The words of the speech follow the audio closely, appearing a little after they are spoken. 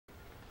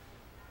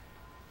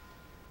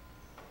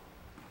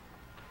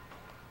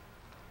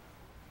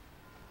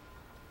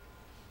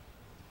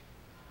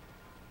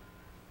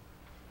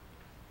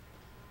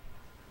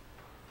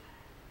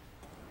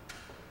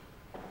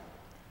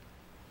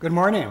Good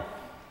morning.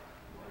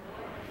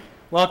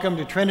 Welcome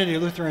to Trinity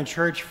Lutheran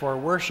Church for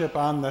worship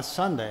on this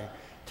Sunday.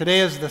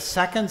 Today is the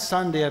second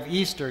Sunday of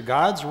Easter.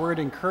 God's Word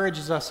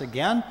encourages us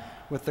again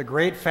with the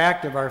great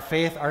fact of our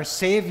faith: our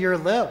Savior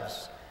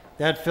lives.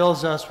 That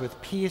fills us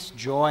with peace,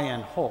 joy,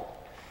 and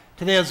hope.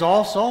 Today is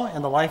also,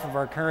 in the life of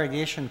our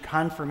congregation,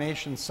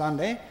 Confirmation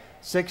Sunday.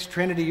 6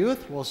 Trinity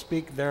youth will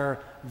speak their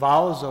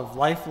vows of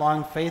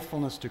lifelong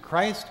faithfulness to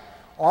Christ.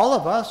 All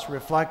of us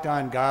reflect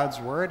on God's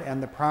Word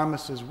and the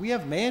promises we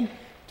have made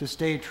to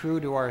stay true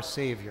to our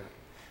Savior.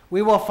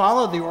 We will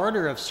follow the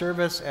order of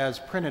service as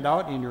printed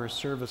out in your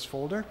service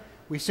folder.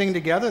 We sing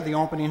together the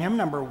opening hymn,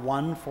 number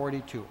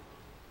 142.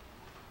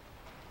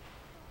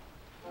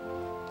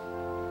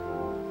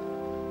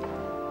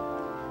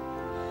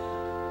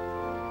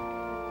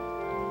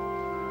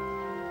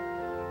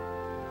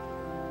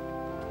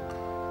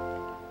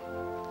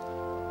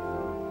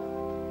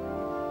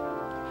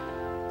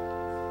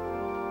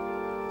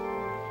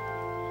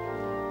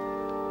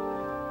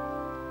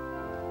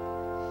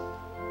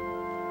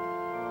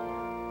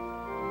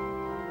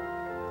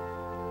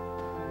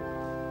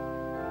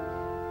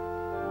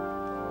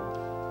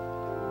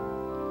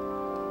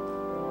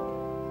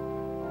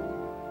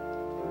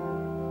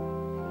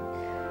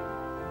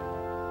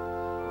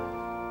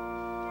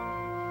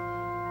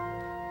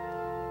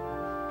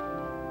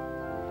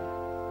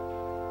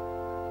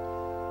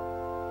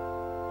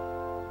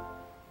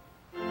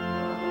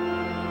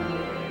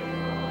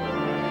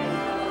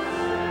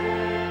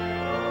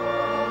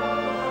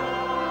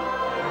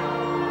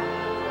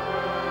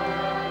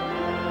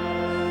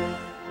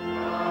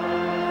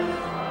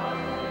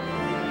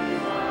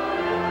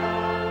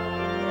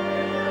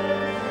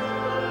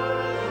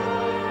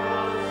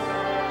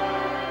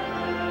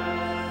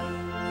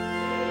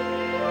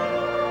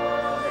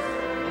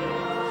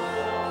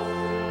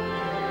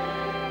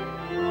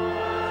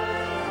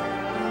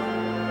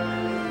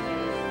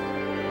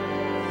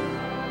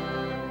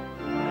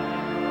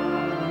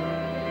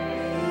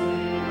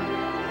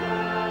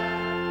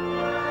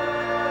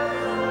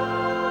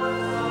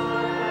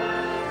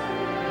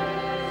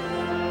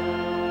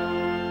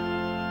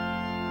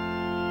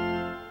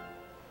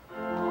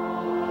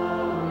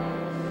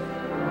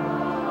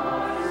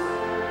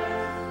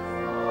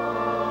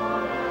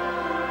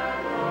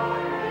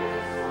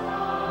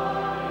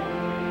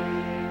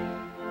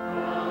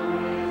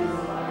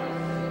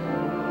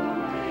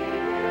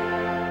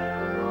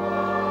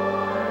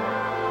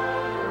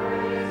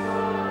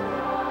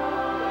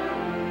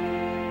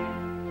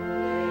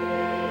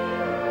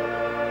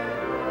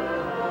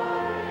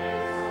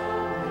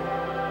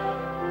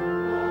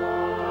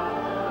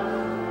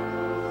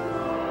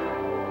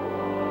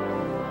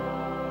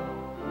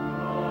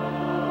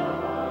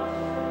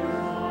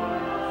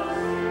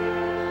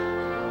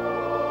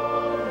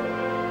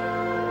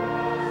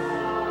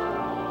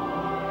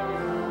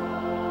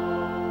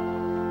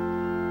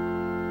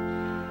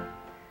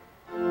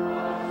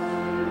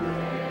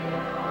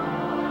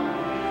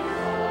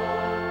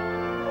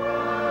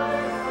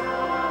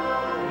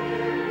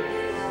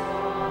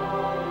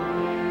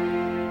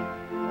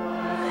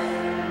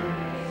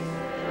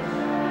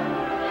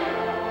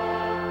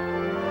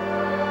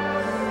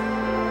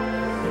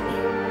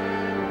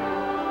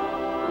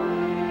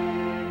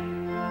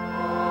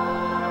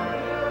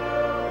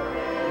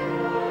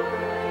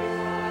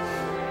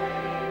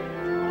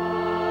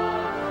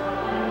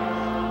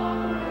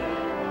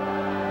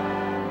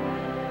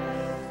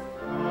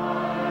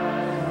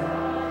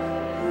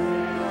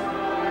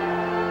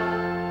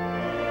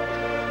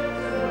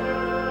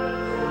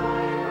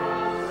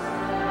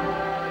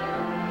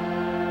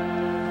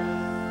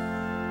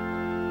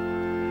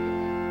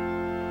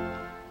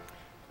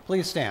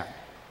 Please stand.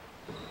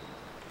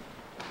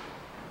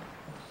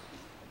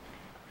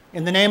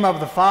 In the name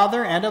of the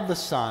Father, and of the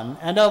Son,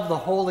 and of the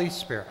Holy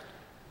Spirit.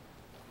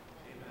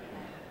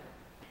 Amen.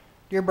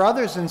 Dear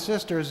brothers and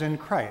sisters in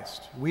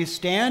Christ, we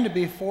stand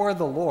before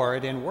the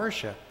Lord in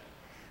worship.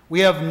 We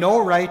have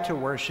no right to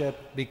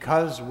worship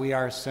because we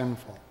are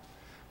sinful.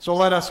 So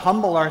let us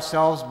humble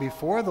ourselves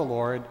before the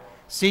Lord,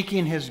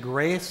 seeking his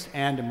grace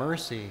and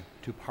mercy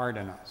to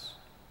pardon us.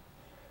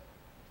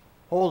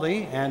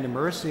 Holy and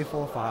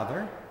merciful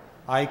Father,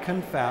 I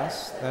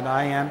confess that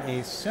I am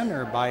a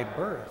sinner by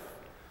birth.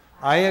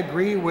 I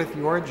agree with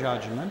your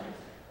judgment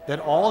that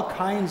all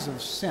kinds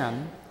of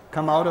sin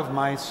come out of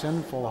my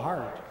sinful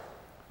heart.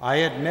 I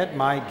admit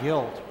my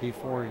guilt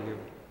before you.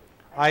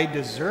 I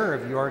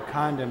deserve your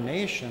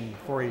condemnation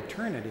for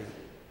eternity.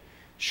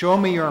 Show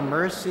me your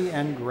mercy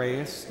and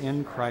grace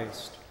in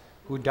Christ,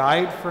 who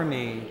died for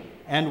me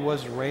and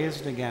was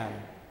raised again.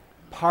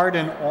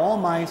 Pardon all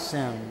my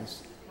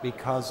sins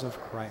because of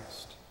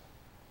Christ.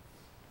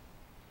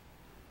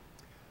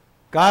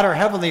 God, our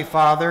Heavenly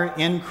Father,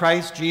 in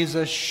Christ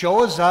Jesus,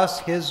 shows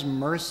us his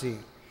mercy.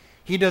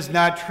 He does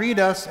not treat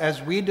us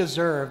as we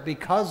deserve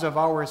because of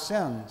our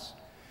sins.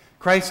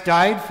 Christ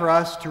died for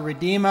us to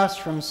redeem us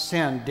from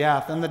sin,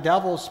 death, and the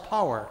devil's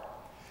power.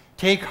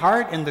 Take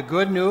heart in the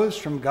good news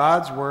from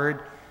God's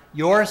Word.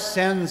 Your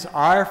sins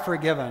are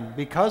forgiven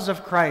because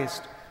of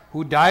Christ,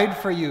 who died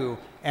for you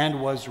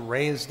and was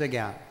raised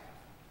again.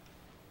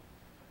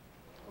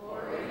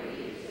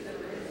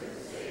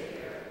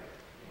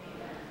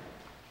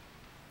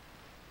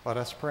 Let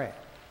us pray.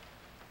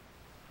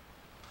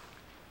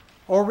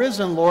 O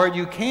risen Lord,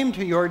 you came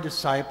to your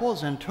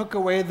disciples and took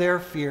away their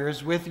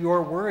fears with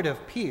your word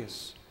of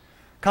peace.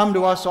 Come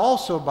to us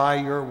also by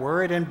your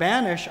word and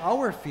banish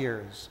our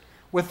fears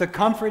with the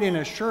comforting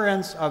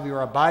assurance of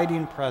your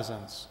abiding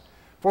presence.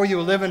 For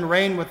you live and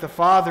reign with the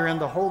Father and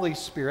the Holy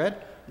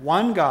Spirit,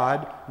 one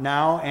God,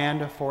 now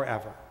and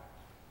forever.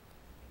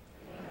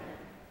 Amen.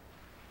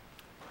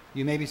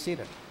 You may be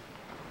seated.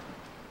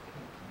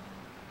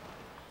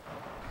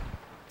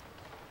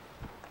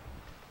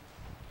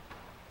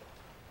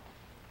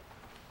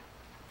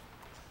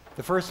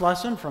 The first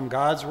lesson from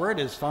God's Word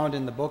is found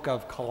in the book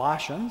of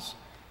Colossians,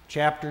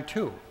 chapter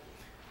 2.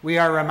 We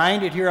are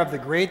reminded here of the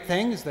great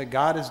things that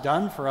God has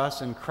done for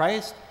us in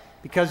Christ.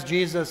 Because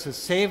Jesus has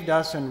saved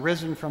us and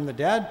risen from the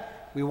dead,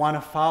 we want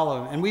to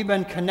follow him. And we've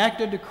been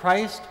connected to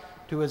Christ,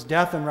 to his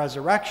death and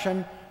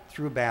resurrection,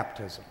 through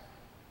baptism.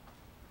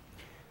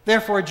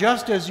 Therefore,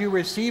 just as you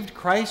received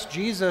Christ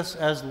Jesus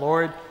as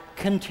Lord,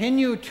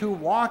 continue to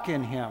walk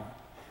in him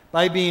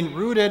by being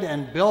rooted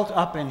and built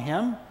up in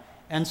him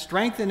and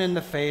strengthened in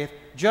the faith,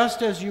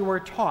 just as you were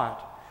taught,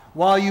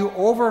 while you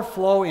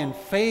overflow in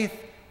faith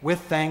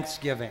with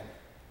thanksgiving.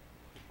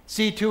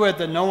 See to it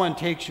that no one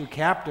takes you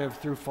captive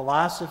through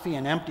philosophy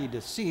and empty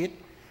deceit,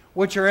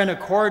 which are in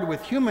accord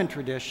with human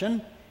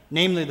tradition,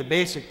 namely the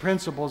basic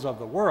principles of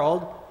the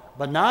world,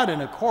 but not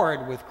in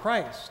accord with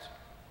Christ.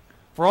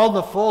 For all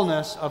the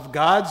fullness of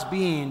God's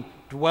being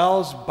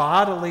dwells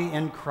bodily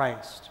in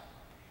Christ,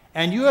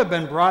 and you have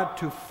been brought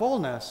to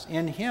fullness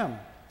in him.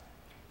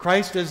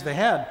 Christ is the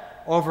head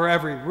over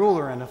every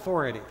ruler and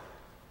authority.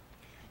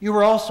 You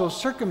were also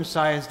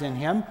circumcised in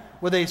him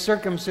with a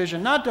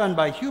circumcision not done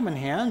by human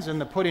hands in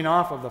the putting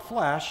off of the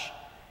flesh,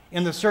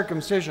 in the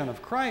circumcision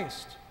of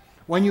Christ,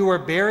 when you were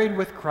buried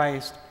with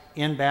Christ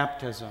in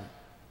baptism.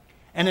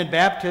 And in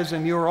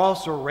baptism you were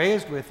also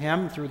raised with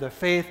him through the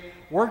faith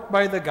worked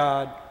by the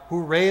God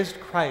who raised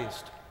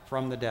Christ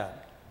from the dead.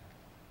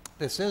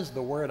 This is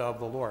the word of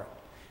the Lord.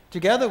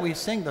 Together we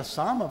sing the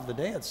psalm of the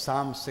day. It's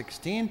Psalm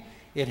 16.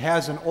 It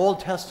has an Old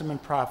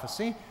Testament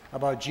prophecy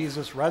about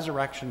Jesus'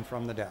 resurrection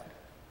from the dead.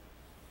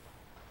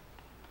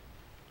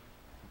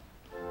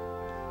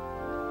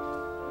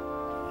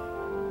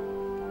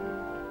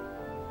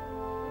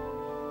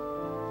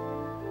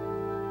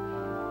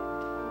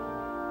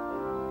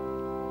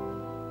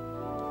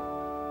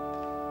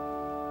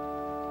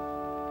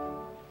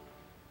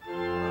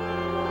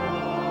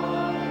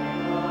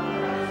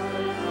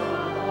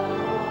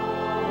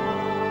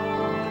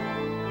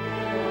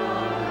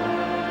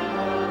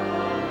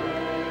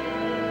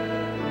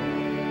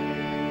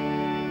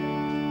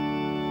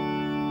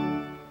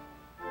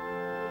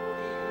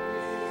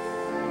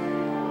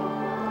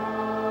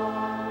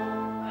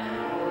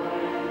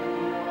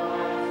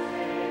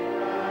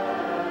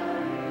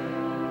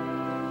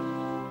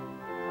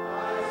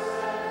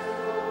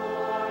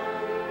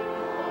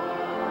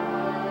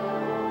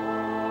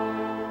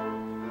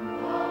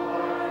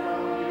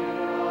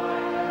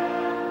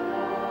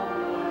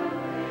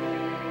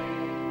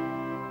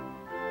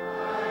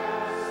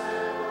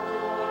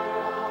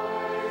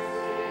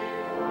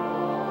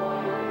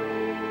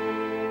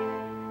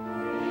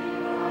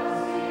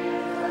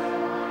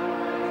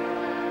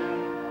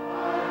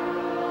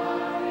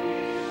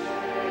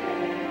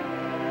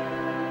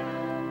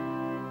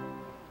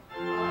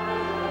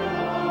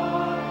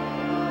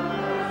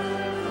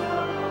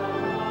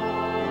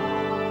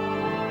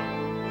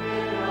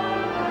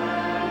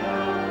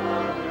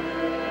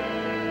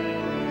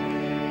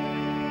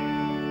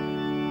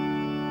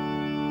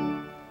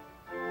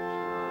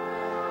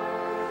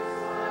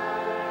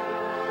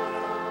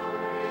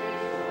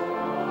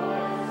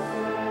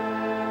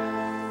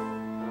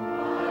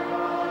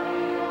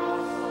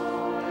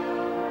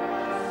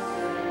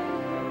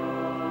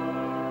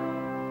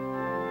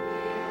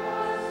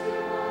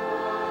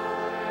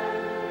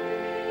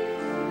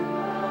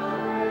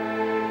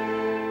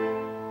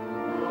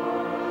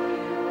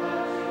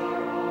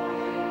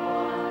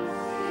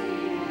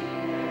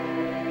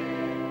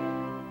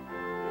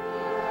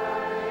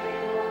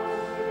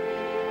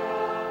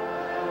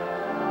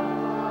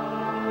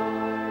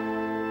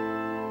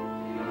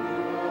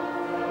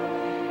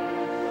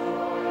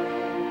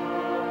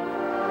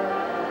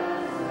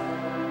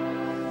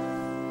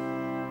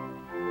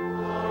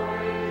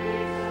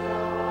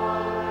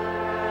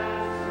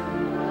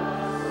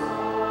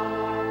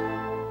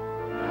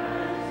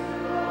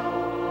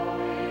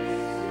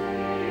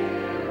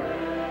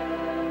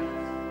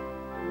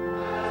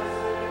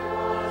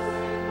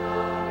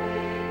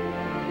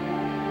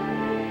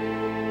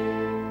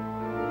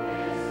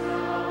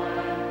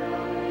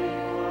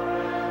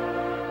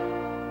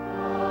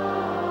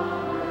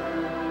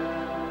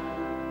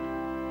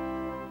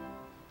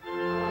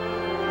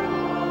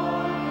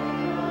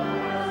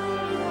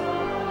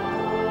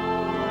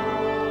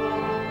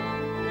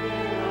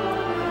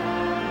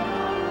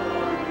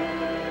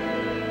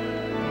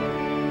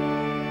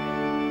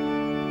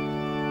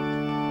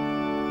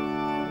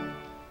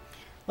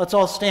 Let's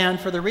all stand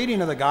for the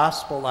reading of the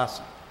gospel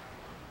lesson.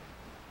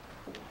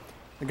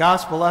 The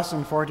gospel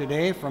lesson for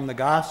today from the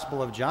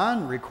Gospel of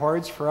John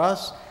records for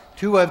us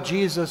two of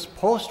Jesus'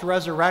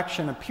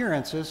 post-resurrection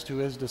appearances to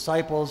his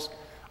disciples,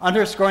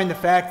 underscoring the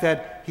fact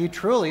that he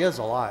truly is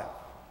alive.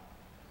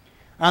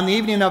 On the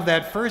evening of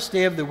that first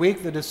day of the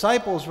week, the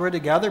disciples were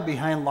together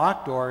behind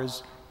locked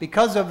doors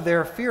because of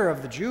their fear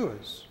of the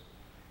Jews.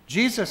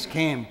 Jesus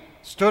came,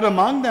 stood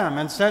among them,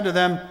 and said to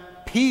them,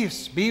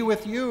 "Peace be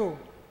with you."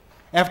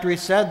 After he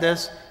said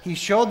this, he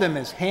showed them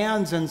his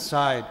hands and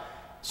side.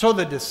 So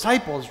the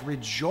disciples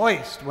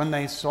rejoiced when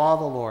they saw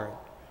the Lord.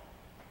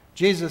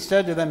 Jesus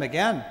said to them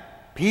again,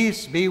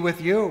 "Peace be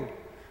with you.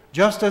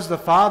 Just as the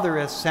Father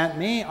has sent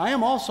me, I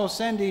am also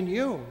sending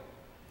you."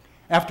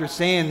 After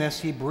saying this,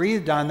 he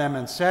breathed on them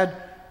and said,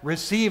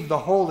 "Receive the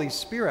Holy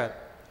Spirit.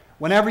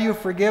 Whenever you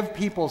forgive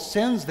people's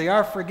sins, they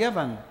are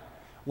forgiven.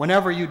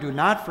 Whenever you do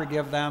not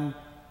forgive them,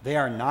 they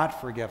are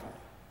not forgiven."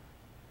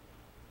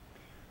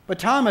 But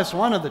Thomas,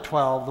 one of the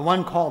 12, the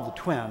one called the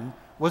twin,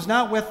 was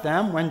not with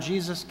them when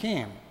Jesus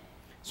came.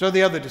 So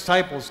the other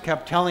disciples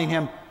kept telling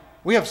him,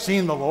 "We have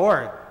seen the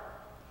Lord."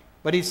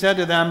 But he said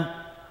to them,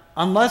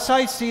 "Unless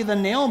I see the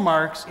nail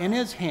marks in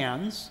his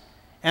hands,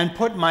 and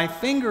put my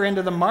finger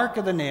into the mark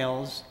of the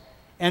nails,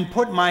 and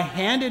put my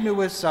hand into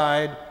his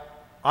side,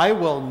 I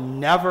will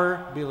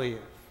never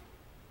believe."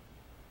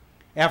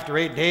 After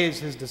 8 days,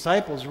 his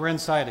disciples were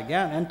inside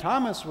again, and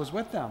Thomas was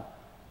with them.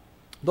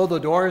 Though the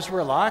doors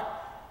were locked,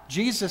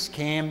 Jesus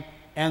came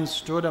and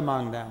stood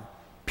among them.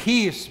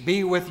 "Peace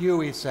be with you,"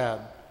 he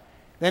said.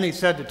 Then he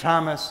said to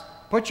Thomas,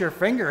 "Put your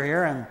finger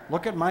here and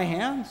look at my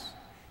hands.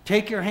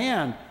 Take your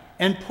hand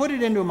and put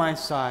it into my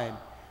side.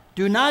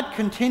 Do not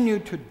continue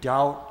to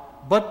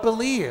doubt, but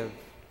believe."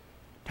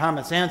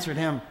 Thomas answered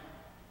him,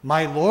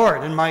 "My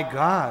Lord and my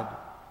God."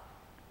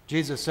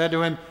 Jesus said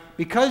to him,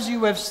 "Because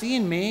you have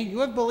seen me, you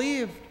have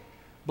believed.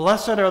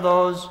 Blessed are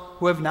those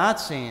who have not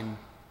seen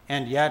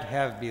and yet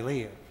have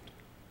believed."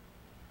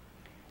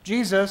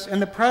 Jesus,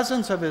 in the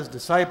presence of his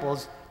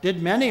disciples,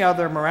 did many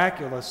other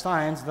miraculous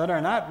signs that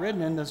are not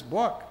written in this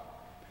book.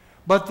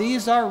 But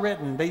these are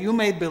written that you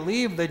may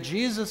believe that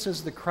Jesus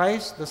is the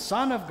Christ, the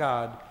Son of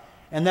God,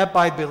 and that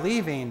by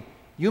believing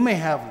you may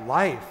have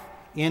life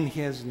in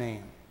his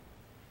name.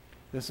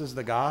 This is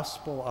the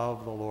gospel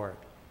of the Lord.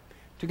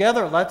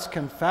 Together, let's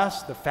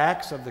confess the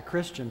facts of the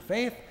Christian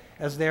faith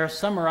as they are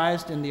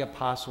summarized in the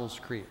Apostles'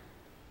 Creed.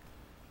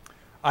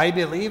 I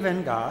believe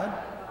in God,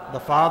 the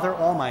Father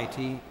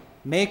Almighty,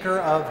 maker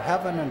of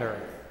heaven and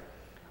earth.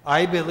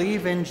 I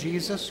believe in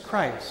Jesus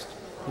Christ,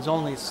 his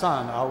only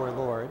Son, our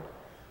Lord,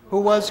 who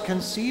was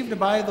conceived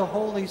by the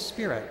Holy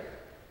Spirit,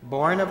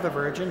 born of the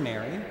Virgin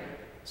Mary,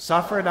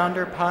 suffered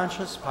under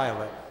Pontius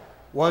Pilate,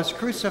 was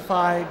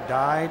crucified,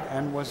 died,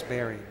 and was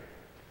buried.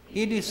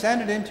 He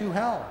descended into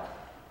hell.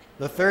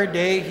 The third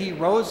day he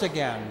rose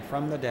again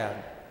from the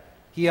dead.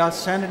 He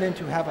ascended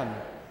into heaven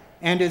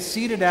and is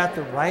seated at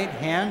the right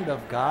hand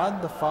of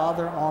God the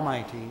Father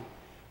Almighty.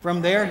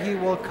 From there he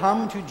will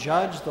come to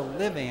judge the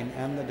living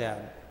and the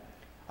dead.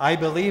 I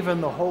believe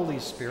in the Holy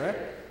Spirit,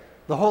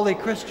 the holy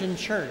Christian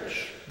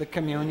church, the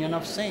communion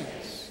of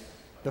saints,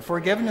 the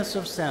forgiveness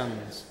of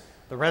sins,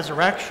 the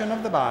resurrection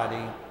of the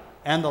body,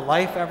 and the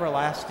life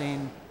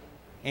everlasting.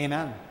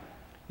 Amen.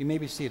 You may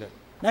be seated.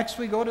 Next,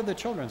 we go to the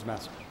children's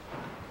message.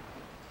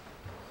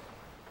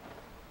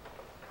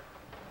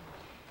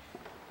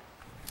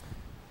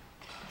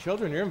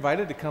 Children, you're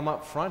invited to come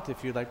up front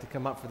if you'd like to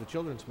come up for the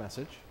children's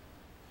message.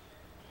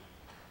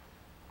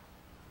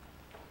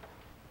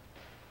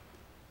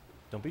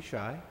 Don't be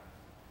shy.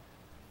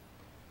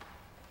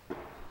 All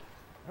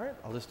right,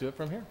 I'll just do it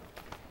from here.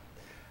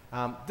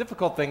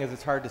 Difficult thing is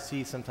it's hard to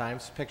see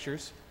sometimes,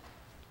 pictures.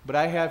 But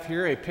I have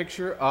here a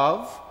picture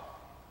of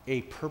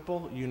a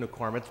purple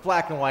unicorn. It's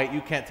black and white.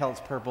 You can't tell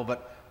it's purple,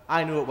 but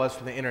I knew it was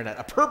from the internet.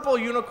 A purple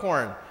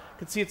unicorn. You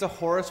can see it's a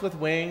horse with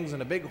wings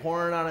and a big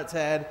horn on its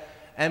head.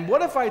 And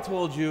what if I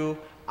told you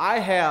I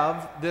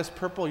have this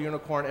purple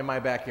unicorn in my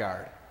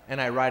backyard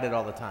and I ride it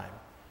all the time?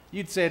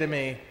 You'd say to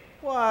me,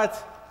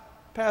 "What?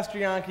 Pastor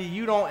Yankee,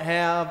 you don't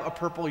have a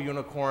purple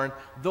unicorn.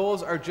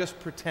 Those are just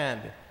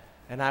pretend."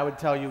 And I would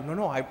tell you,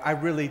 no, I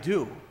really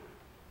do.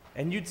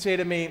 And you'd say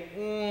to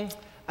me,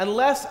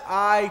 unless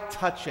I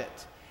touch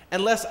it,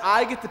 unless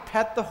I get to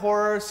pet the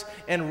horse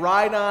and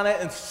ride on it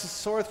and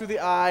soar through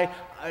the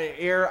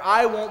air,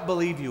 I won't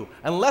believe you.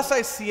 Unless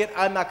I see it,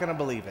 I'm not going to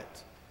believe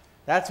it.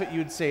 That's what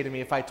you'd say to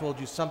me if I told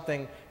you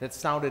something that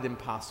sounded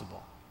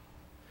impossible.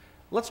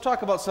 Let's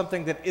talk about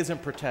something that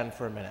isn't pretend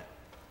for a minute.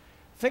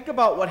 Think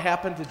about what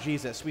happened to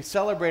Jesus. We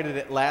celebrated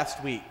it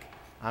last week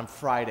on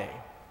Friday.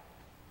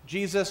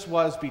 Jesus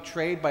was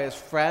betrayed by his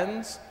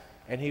friends,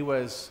 and he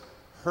was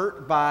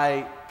hurt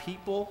by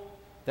people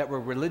that were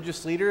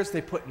religious leaders.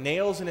 They put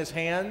nails in his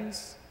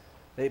hands.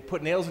 They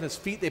put nails in his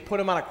feet. They put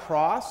him on a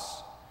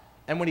cross.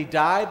 And when he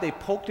died, they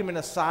poked him in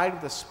the side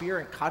with a spear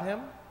and cut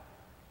him.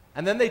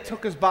 And then they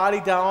took his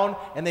body down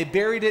and they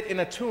buried it in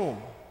a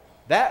tomb.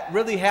 That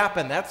really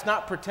happened. That's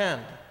not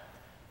pretend.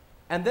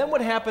 And then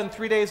what happened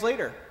 3 days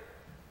later?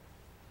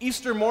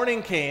 Easter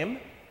morning came,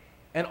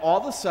 And all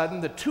of a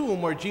sudden, the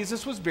tomb where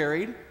Jesus was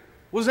buried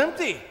was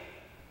empty.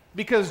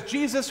 Because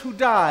Jesus who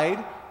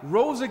died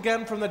rose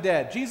again from the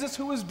dead. Jesus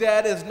who was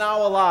dead is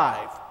now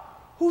alive.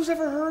 Who's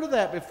ever heard of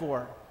that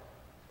before?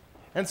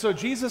 And so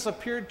Jesus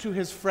appeared to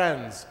his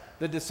friends,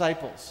 the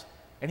disciples,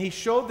 and he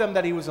showed them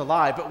that he was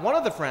alive. But one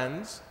of the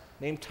friends,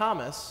 named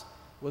Thomas,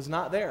 was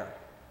not there.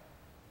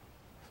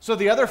 So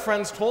the other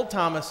friends told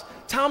Thomas,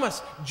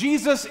 Thomas,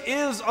 Jesus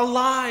is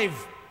alive.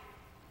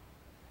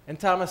 And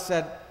Thomas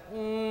said,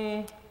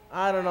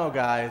 I don't know,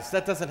 guys,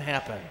 that doesn't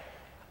happen.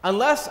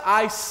 Unless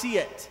I see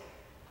it,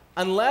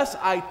 unless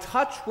I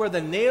touch where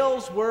the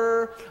nails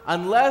were,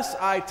 unless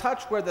I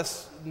touch where the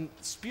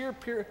spear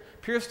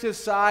pierced his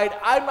side,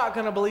 I'm not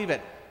going to believe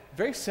it.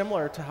 Very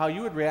similar to how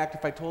you would react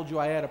if I told you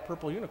I had a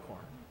purple unicorn.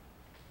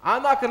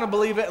 I'm not going to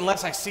believe it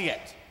unless I see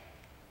it.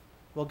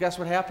 Well, guess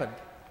what happened?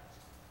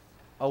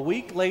 A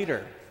week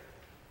later,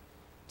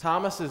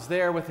 Thomas is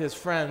there with his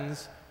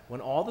friends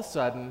when all of a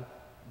sudden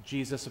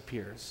Jesus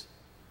appears.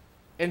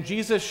 And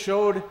Jesus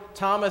showed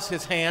Thomas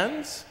his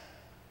hands,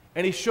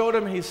 and he showed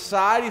him his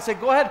side. He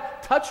said, go ahead,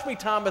 touch me,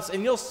 Thomas,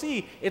 and you'll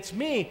see it's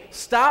me.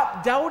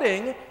 Stop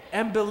doubting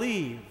and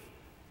believe.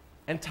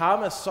 And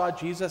Thomas saw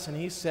Jesus, and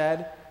he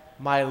said,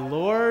 my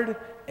Lord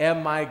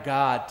and my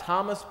God.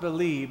 Thomas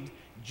believed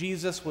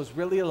Jesus was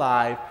really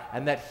alive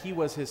and that he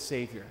was his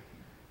Savior.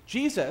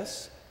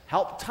 Jesus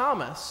helped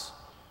Thomas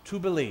to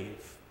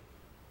believe.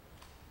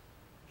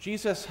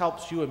 Jesus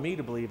helps you and me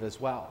to believe as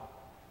well.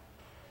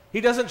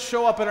 He doesn't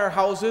show up in our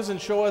houses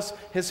and show us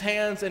his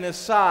hands and his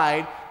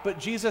side, but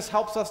Jesus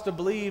helps us to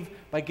believe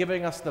by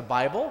giving us the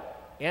Bible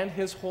and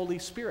his Holy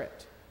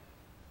Spirit.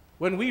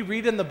 When we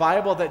read in the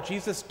Bible that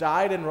Jesus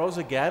died and rose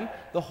again,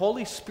 the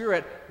Holy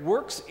Spirit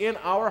works in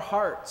our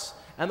hearts,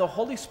 and the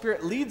Holy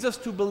Spirit leads us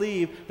to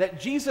believe that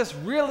Jesus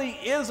really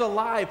is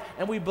alive,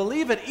 and we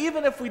believe it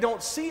even if we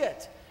don't see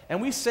it. And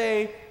we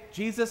say,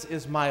 Jesus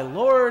is my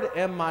Lord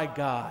and my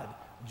God,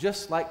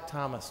 just like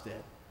Thomas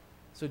did.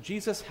 So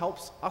Jesus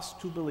helps us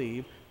to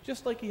believe,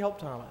 just like he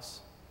helped Thomas.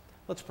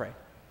 Let's pray.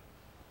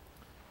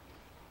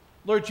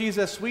 Lord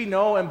Jesus, we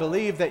know and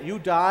believe that you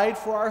died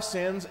for our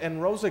sins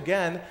and rose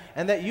again,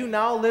 and that you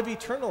now live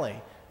eternally.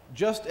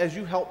 Just as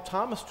you helped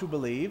Thomas to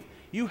believe,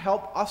 you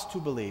help us to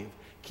believe.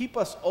 Keep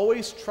us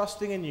always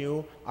trusting in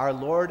you, our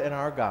Lord and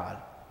our God.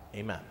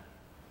 Amen.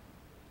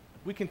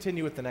 We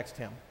continue with the next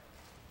hymn.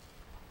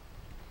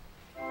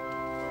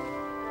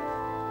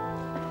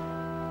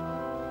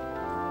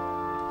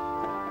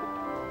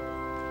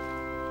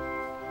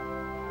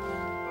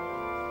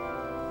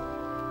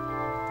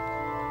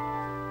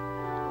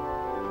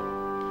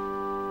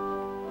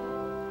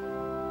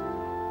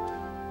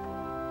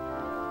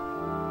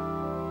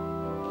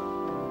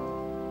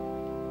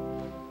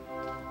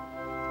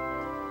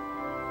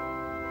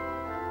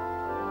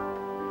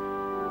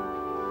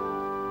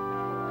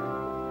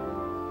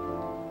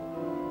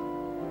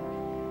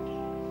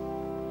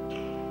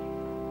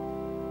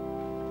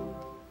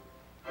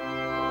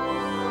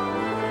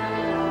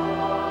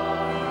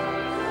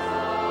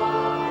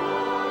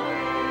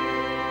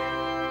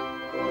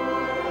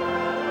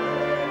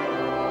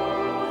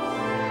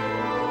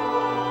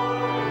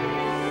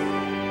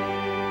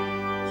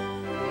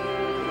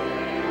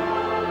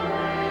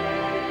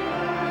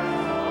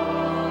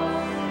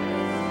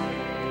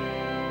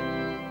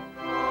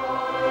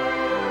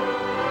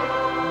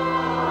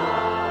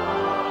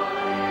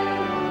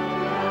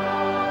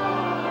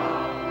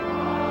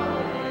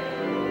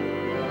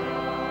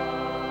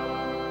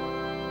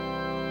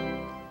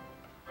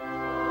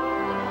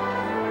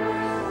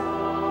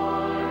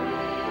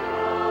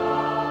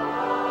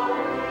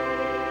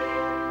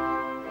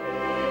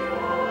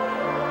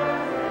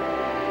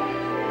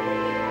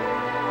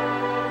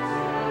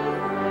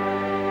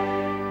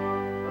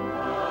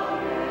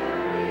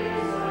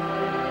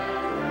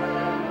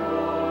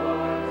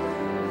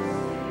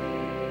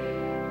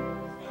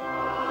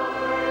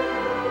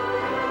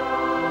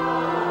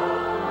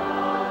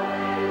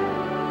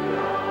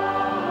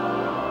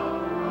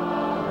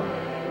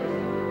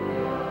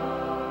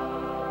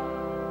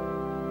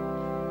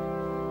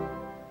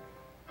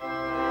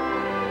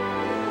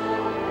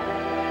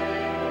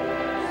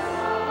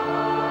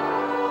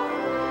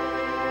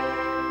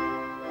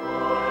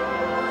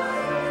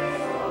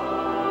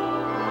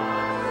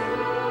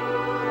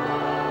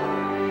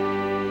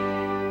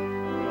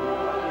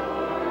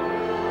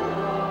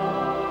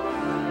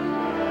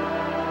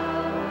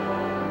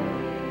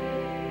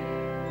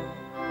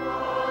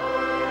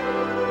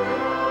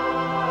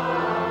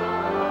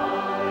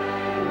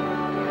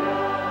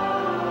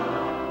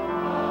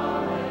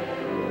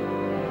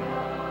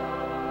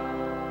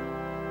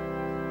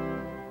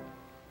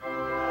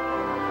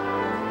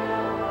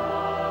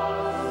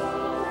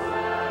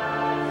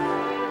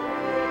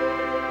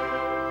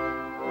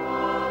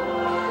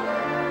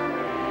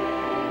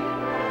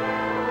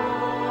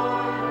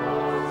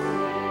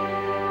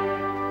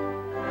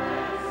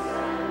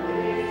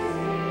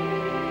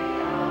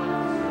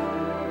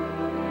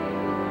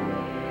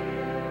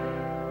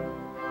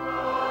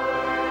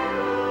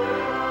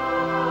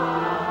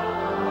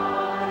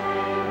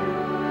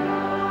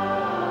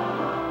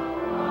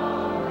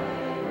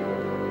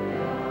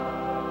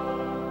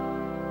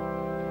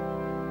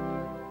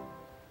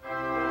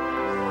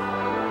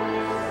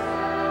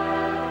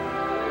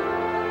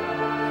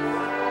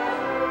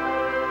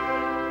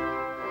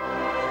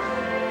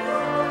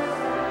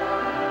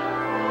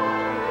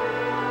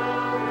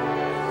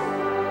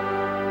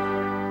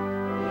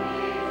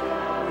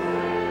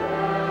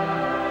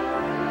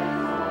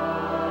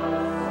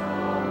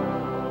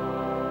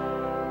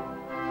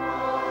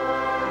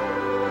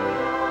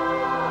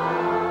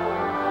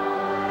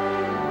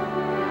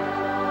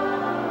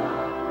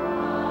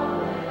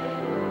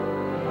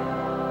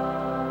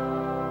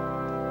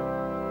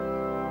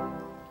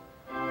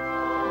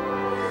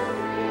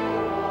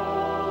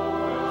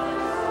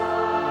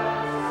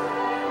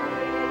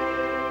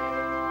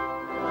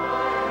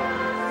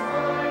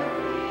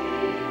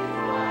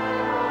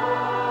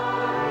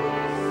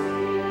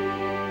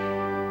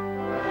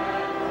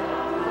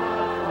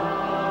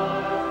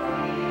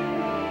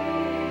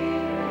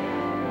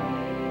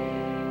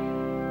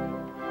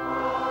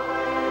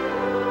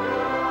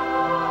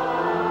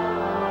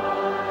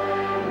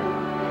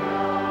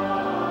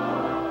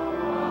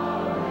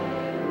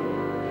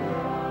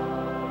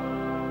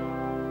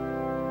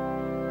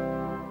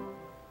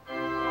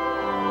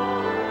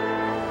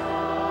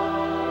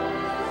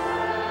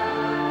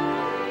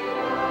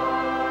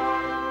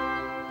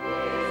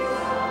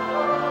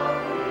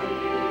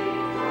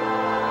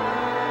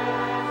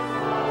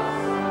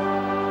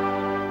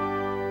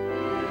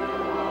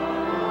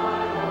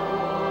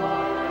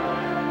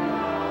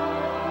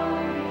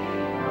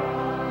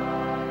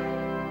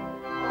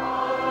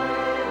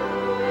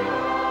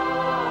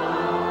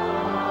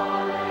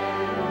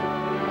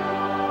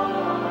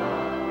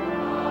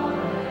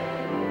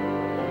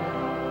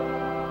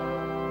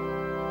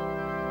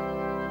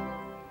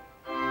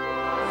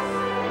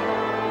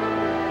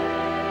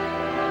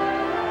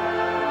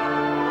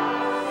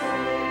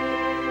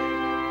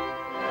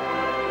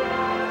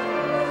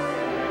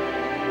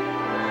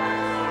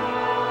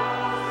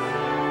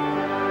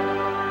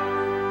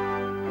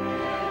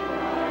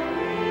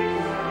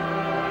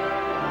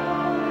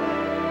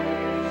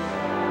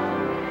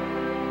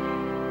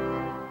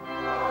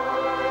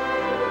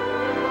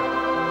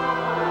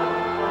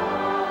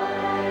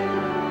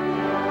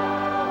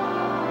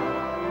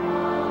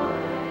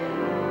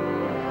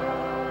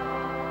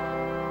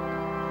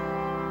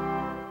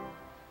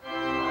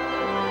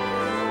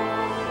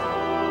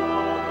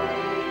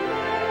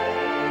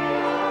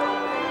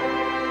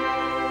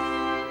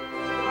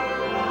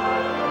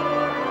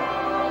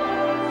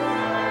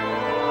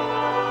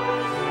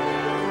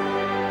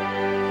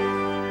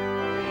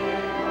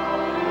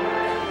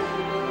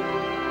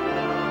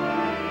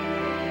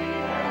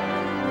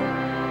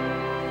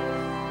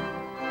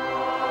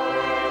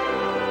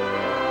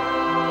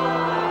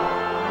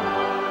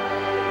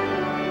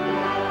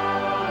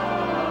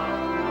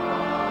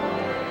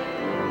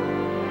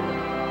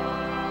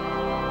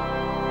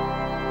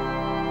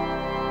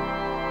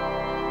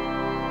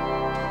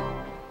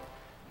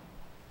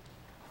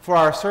 For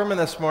our sermon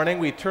this morning,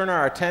 we turn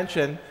our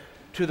attention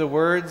to the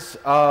words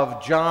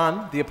of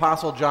John, the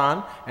Apostle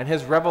John, and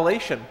his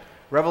revelation.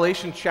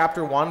 Revelation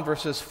chapter 1,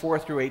 verses 4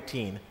 through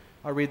 18.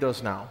 I'll read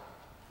those now.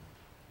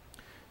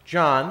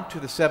 John, to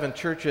the 7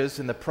 churches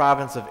in the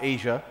province of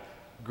Asia,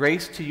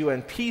 grace to you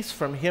and peace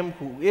from him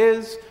who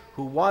is,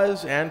 who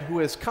was, and who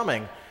is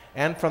coming,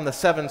 and from the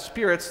 7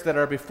 spirits that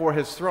are before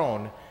his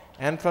throne,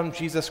 and from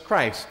Jesus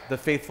Christ, the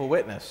faithful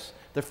witness,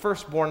 the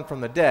firstborn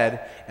from the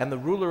dead, and the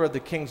ruler of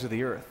the kings of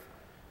the earth.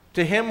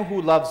 To him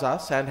who loves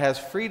us and has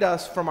freed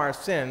us from our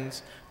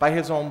sins by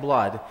his own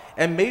blood,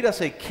 and made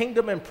us a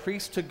kingdom and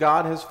priests to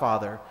God his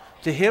Father,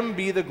 to him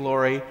be the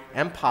glory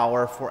and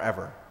power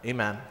forever.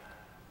 Amen.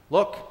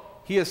 Look,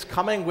 he is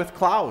coming with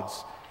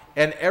clouds,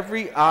 and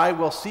every eye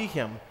will see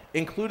him,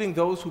 including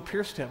those who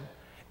pierced him,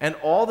 and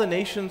all the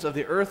nations of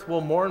the earth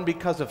will mourn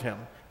because of him.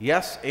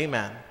 Yes,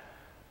 amen.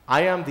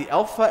 I am the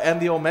Alpha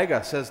and the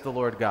Omega, says the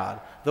Lord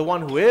God, the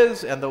one who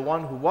is, and the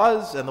one who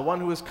was, and the one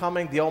who is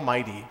coming, the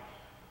Almighty.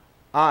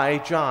 I,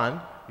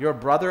 John, your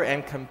brother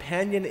and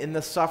companion in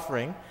the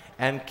suffering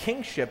and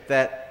kingship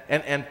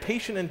and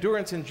patient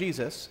endurance in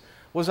Jesus,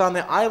 was on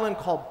the island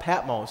called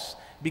Patmos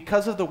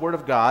because of the word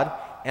of God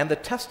and the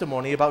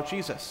testimony about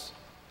Jesus.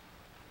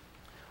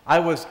 I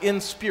was in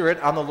spirit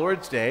on the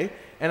Lord's day,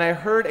 and I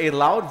heard a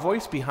loud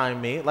voice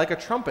behind me like a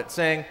trumpet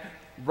saying,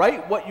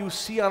 "Write what you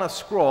see on a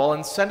scroll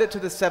and send it to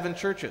the 7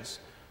 churches,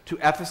 to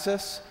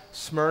Ephesus,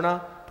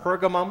 Smyrna,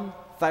 Pergamum,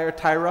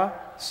 Thyatira,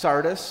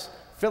 Sardis,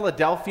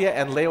 Philadelphia,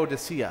 and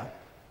Laodicea."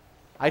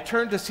 I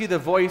turned to see the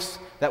voice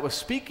that was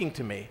speaking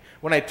to me.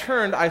 When I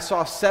turned, I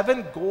saw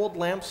 7 gold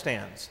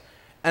lampstands,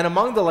 and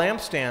among the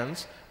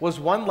lampstands was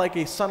one like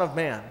a son of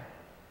man.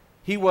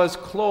 He was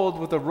clothed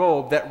with a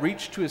robe that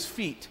reached to his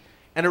feet,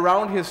 and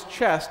around his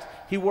chest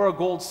he wore a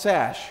gold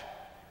sash.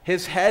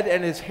 His head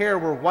and his hair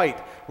were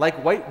white,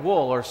 like white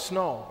wool or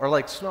snow, or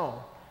like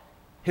snow.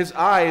 His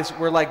eyes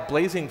were like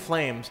blazing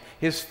flames.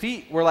 His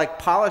feet were like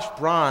polished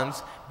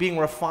bronze being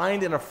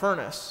refined in a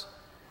furnace.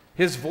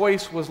 His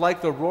voice was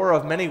like the roar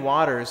of many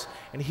waters,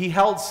 and he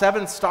held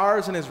 7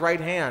 stars in his right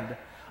hand.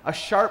 A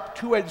sharp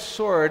 2-edged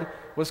sword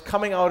was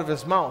coming out of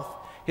his mouth.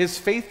 His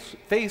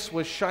face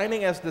was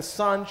shining as the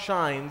sun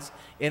shines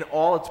in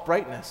all its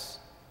brightness.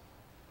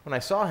 When I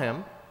saw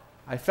him,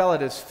 I fell at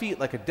his feet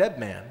like a dead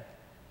man.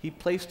 He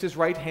placed his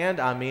right hand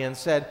on me and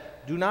said,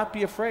 "Do not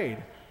be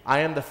afraid. I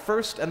am the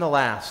first and the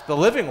last, the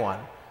living one.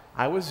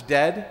 I was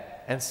dead,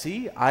 and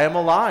see, I am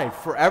alive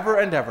forever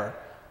and ever.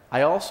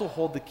 I also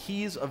hold the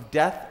keys of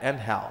death and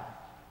hell."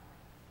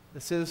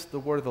 This is the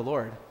word of the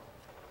Lord.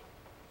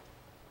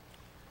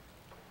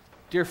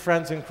 Dear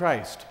friends in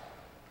Christ,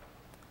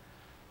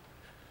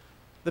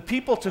 the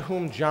people to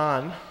whom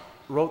John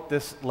wrote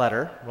this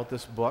letter, wrote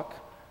this book,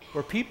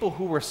 were people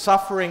who were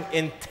suffering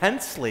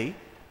intensely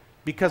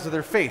because of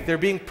their faith. They're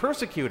being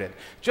persecuted,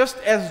 just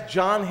as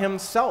John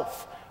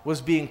himself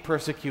was being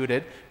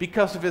persecuted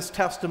because of his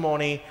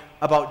testimony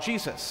about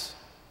Jesus.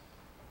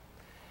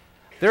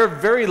 Their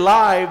very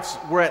lives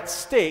were at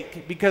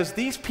stake because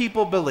these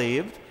people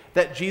believed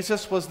that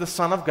Jesus was the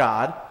Son of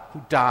God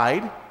who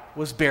died,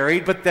 was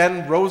buried, but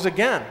then rose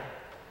again.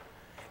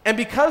 And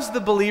because the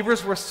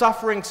believers were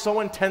suffering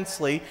so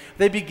intensely,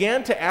 they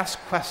began to ask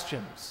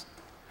questions.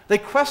 They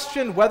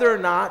questioned whether or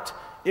not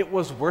it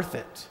was worth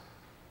it.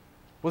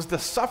 Was the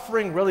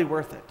suffering really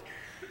worth it?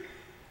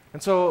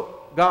 And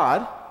so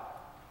God,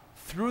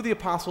 through the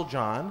Apostle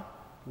John,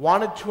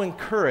 wanted to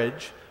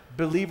encourage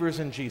believers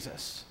in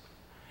Jesus.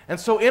 And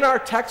so in our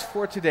text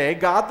for today,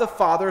 God the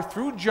Father,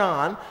 through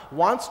John,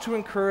 wants to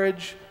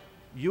encourage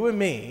you and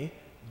me,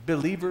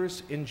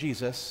 believers in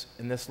Jesus,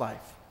 in this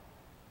life.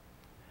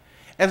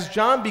 As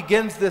John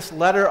begins this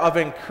letter of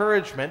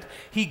encouragement,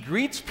 he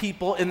greets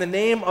people in the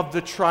name of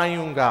the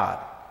triune God.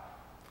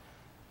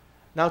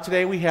 Now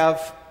today we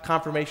have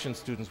confirmation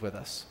students with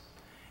us.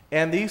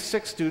 And these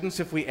 6 students,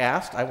 if we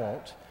asked, I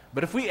won't,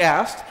 but if we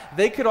asked,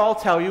 they could all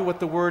tell you what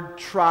the word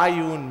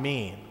triune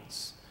means.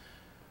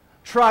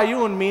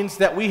 Triune means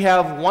that we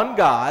have one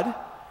God,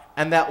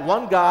 and that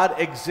one God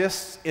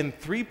exists in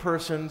 3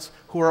 persons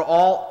who are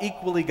all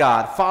equally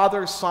God,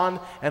 Father, Son,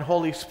 and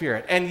Holy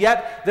Spirit. And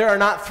yet, there are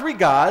not 3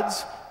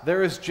 gods,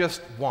 there is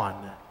just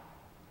one.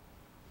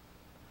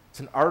 It's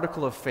an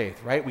article of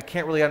faith, right? We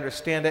can't really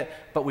understand it,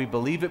 but we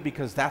believe it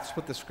because that's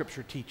what the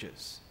Scripture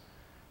teaches.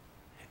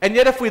 And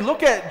yet if we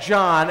look at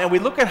John and we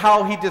look at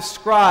how he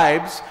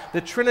describes the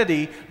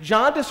Trinity,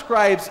 John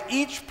describes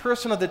each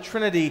person of the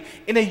Trinity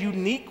in a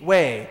unique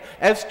way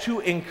as to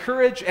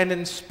encourage and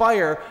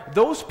inspire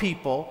those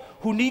people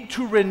who need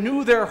to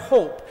renew their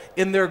hope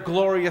in their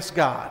glorious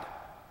God.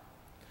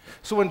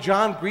 So when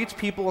John greets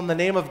people in the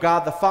name of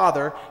God the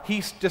Father,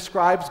 he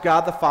describes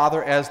God the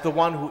Father as the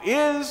one who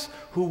is,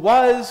 who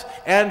was,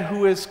 and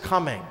who is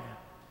coming.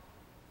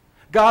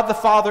 God the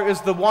Father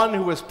is the one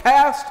who is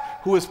past,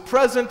 who is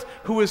present,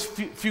 who is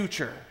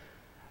future.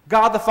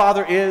 God the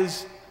Father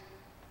is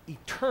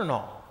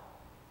eternal.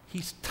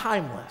 He's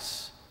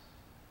timeless.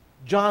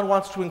 John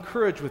wants to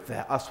encourage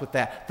us with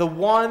that. The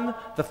one,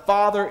 the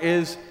Father,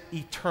 is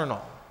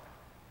eternal.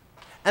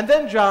 And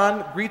then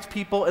John greets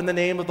people in the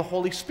name of the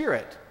Holy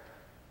Spirit.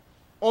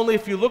 Only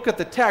if you look at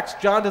the text,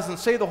 John doesn't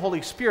say the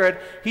Holy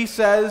Spirit. He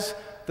says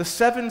the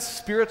 7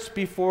 spirits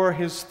before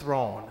his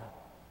throne.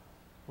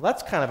 Well,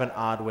 that's kind of an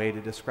odd way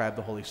to describe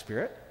the Holy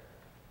Spirit.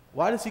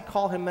 Why does he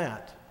call him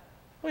that?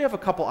 We have a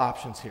couple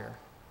options here.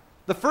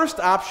 The first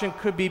option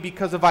could be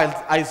because of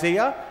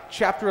Isaiah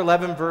chapter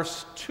 11,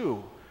 verse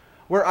 2,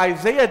 where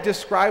Isaiah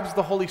describes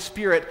the Holy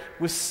Spirit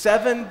with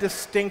 7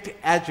 distinct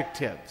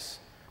adjectives.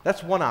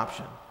 That's one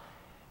option.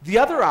 The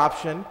other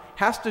option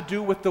has to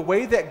do with the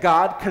way that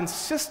God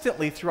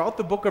consistently throughout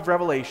the book of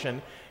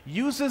Revelation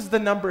uses the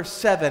number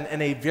 7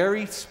 in a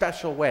very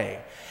special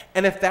way.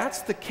 And if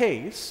that's the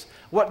case,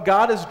 what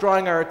God is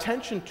drawing our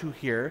attention to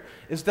here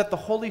is that the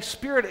Holy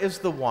Spirit is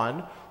the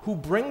one who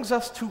brings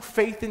us to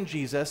faith in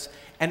Jesus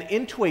and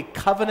into a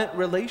covenant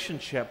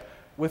relationship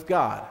with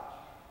God.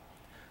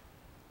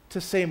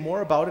 To say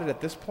more about it at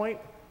this point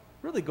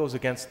really goes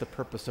against the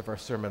purpose of our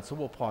sermon, so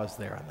we'll pause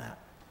there on that.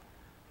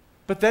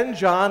 But then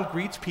John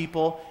greets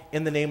people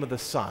in the name of the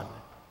Son,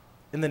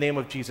 in the name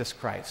of Jesus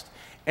Christ.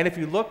 And if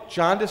you look,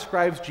 John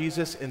describes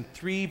Jesus in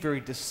 3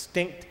 very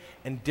distinct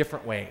and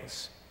different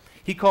ways.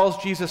 He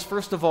calls Jesus,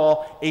 first of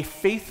all, a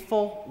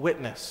faithful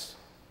witness.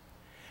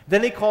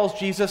 Then he calls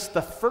Jesus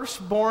the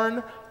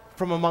firstborn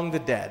from among the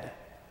dead.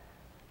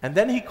 And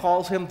then he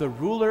calls him the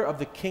ruler of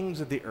the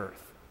kings of the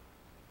earth.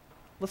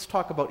 Let's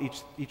talk about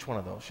each one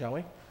of those, shall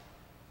we?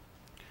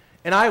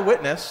 An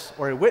eyewitness,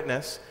 or a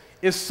witness,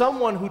 is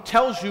someone who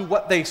tells you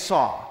what they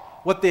saw,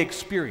 what they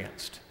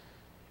experienced.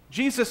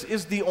 Jesus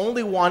is the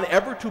only one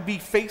ever to be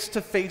face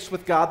to face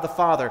with God the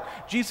Father.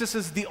 Jesus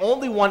is the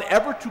only one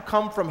ever to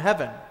come from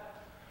heaven.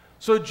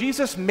 So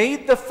Jesus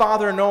made the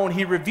Father known.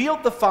 He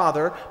revealed the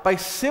Father by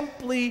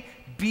simply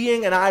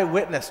being an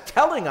eyewitness,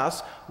 telling us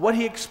what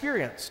he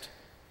experienced.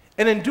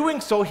 And in doing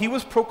so, he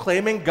was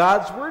proclaiming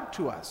God's word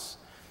to us.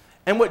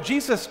 And what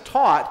Jesus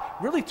taught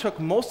really took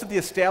most of the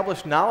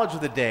established knowledge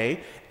of the day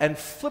and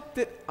flipped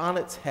it on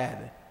its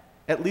head,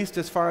 at least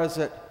as far as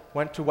it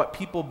went to what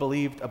people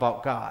believed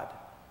about God.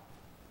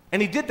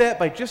 And he did that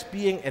by just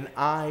being an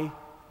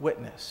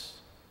eyewitness.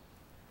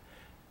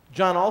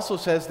 John also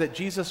says that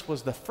Jesus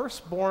was the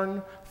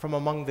firstborn from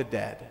among the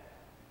dead.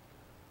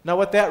 Now,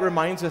 what that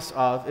reminds us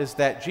of is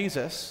that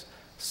Jesus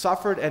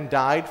suffered and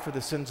died for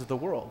the sins of the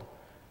world.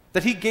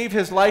 That he gave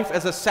his life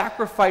as a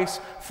sacrifice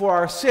for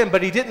our sin,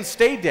 but he didn't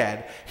stay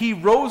dead. He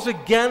rose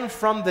again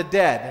from the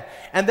dead.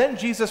 And then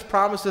Jesus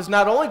promises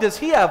not only does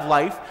he have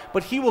life,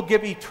 but he will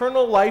give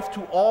eternal life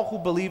to all who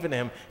believe in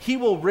him. He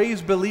will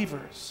raise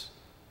believers.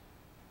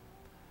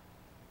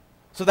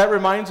 So that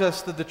reminds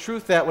us that the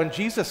truth that when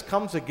Jesus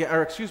comes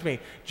again,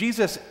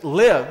 Jesus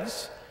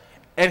lives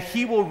and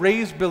he will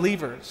raise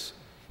believers.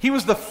 He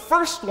was the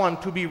first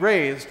one to be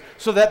raised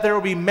so that there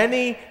will be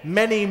many,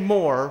 many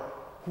more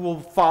who will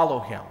follow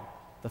him,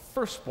 the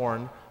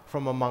firstborn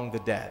from among the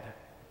dead.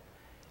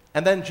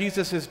 And then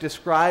Jesus is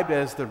described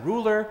as the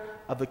ruler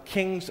of the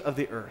kings of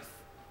the earth.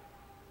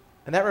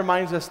 And that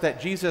reminds us that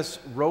Jesus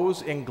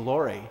rose in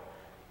glory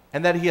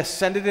and that he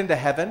ascended into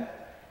heaven,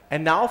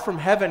 and now from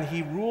heaven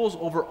he rules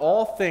over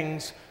all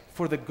things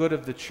for the good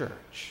of the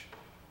church.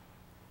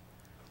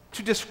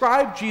 To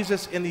describe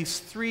Jesus in these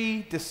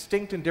 3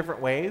 distinct and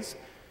different ways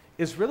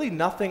is really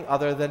nothing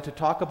other than to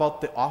talk about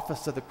the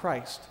office of the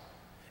Christ.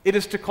 It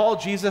is to call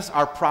Jesus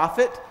our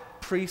prophet,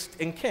 priest,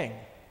 and king.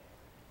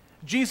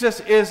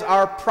 Jesus is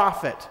our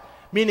prophet,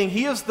 meaning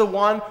he is the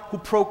one who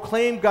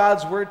proclaimed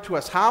God's word to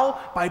us. How?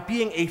 By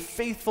being a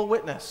faithful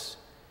witness.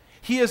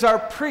 He is our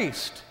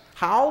priest.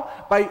 How?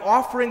 By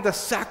offering the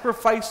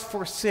sacrifice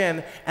for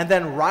sin and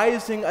then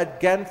rising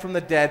again from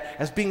the dead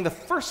as being the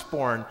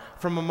firstborn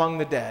from among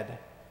the dead.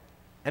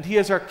 And he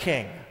is our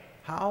king.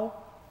 How?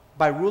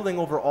 By ruling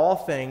over all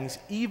things,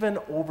 even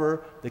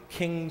over the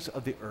kings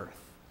of the earth.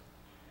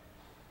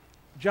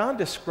 John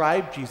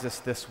described Jesus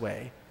this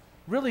way,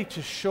 really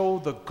to show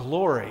the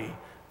glory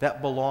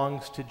that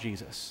belongs to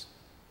Jesus.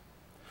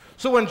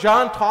 So when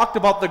John talked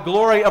about the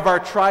glory of our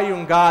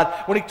triune God,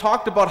 when he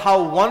talked about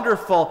how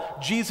wonderful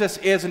Jesus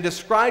is and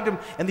described him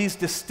in these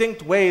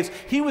distinct ways,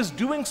 he was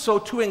doing so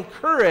to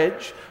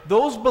encourage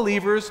those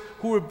believers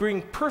who were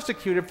being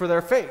persecuted for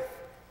their faith.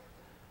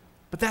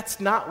 But that's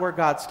not where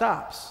God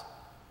stops.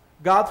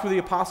 God, through the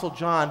Apostle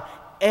John,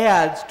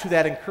 adds to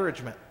that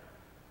encouragement.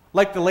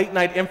 Like the late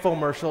night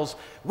infomercials,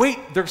 wait,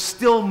 there's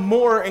still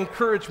more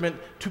encouragement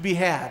to be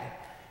had.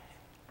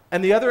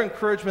 And the other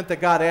encouragement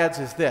that God adds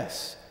is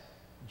this: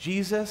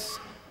 Jesus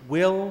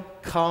will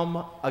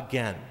come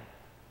again.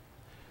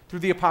 Through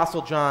the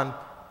Apostle John,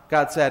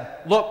 God said,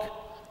 look,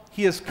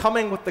 he is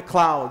coming with the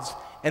clouds,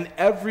 and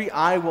every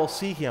eye will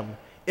see him,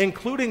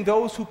 including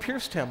those who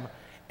pierced him,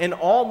 and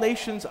all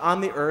nations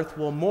on the earth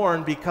will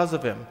mourn because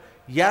of him.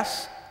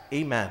 Yes,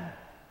 amen.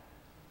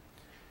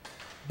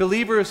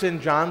 Believers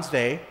in John's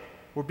day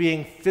were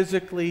being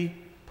physically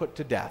put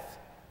to death.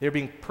 They were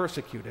being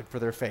persecuted for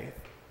their faith.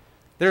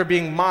 They were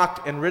being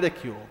mocked and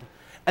ridiculed.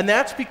 And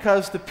that's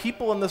because the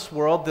people in this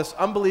world, this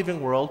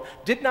unbelieving world,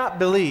 did not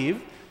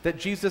believe that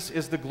Jesus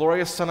is the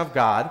glorious Son of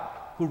God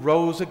who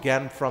rose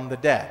again from the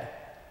dead.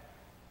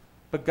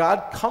 But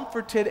God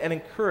comforted and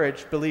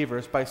encouraged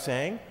believers by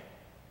saying,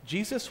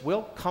 Jesus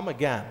will come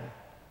again.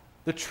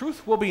 The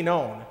truth will be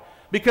known.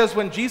 Because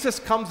when Jesus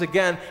comes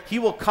again, he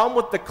will come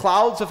with the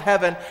clouds of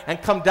heaven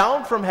and come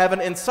down from heaven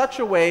in such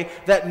a way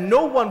that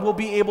no one will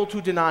be able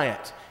to deny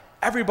it.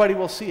 Everybody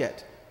will see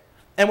it.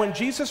 And when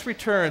Jesus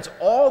returns,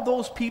 all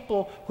those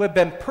people who have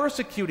been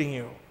persecuting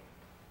you,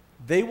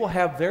 they will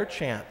have their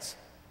chance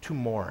to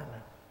mourn.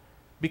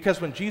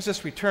 Because when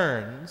Jesus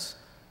returns,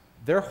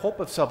 their hope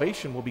of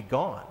salvation will be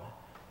gone.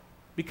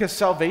 Because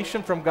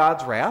salvation from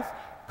God's wrath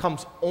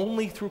comes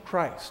only through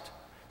Christ.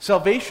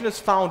 Salvation is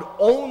found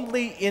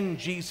only in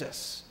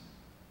Jesus.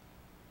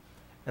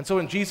 And so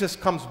when Jesus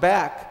comes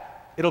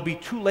back, it'll be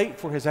too late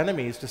for his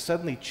enemies to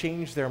suddenly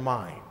change their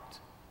mind.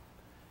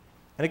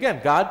 And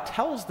again, God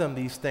tells them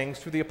these things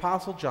through the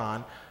Apostle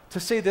John to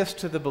say this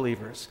to the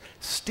believers: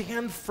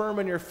 stand firm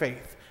in your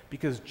faith,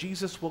 because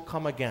Jesus will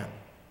come again.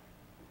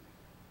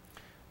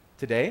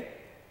 Today,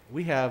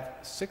 we have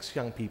 6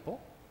 young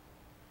people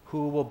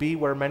who will be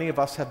where many of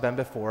us have been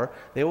before.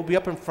 They will be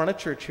up in front of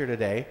church here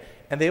today,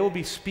 and they will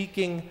be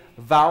speaking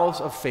vows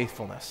of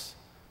faithfulness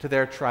to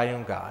their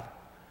triune God.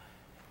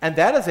 And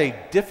that is a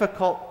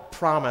difficult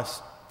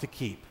promise to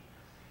keep.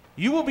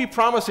 You will be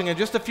promising in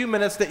just a few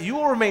minutes that you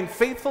will remain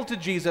faithful to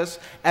Jesus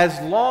as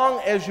long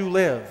as you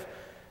live.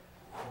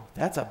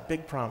 That's a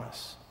big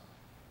promise.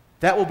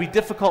 That will be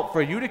difficult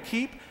for you to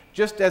keep,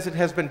 just as it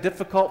has been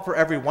difficult for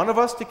every one of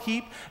us to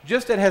keep,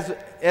 just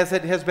as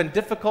it has been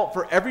difficult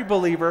for every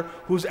believer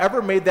who's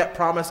ever made that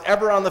promise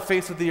ever on the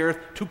face of the earth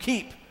to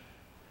keep.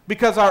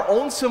 Because our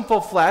own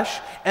sinful flesh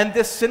and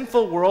this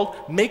sinful world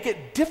make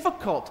it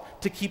difficult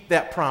to keep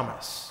that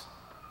promise.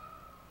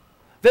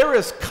 There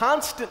is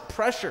constant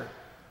pressure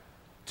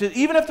to,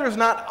 even if there's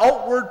not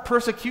outward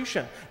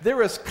persecution,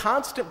 there is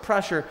constant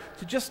pressure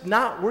to just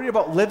not worry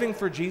about living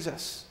for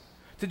Jesus,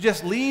 to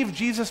just leave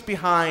Jesus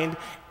behind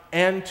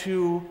and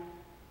to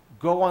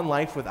go on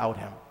life without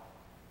him.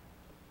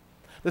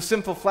 The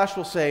sinful flesh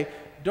will say,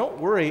 don't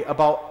worry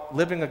about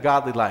living a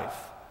godly life.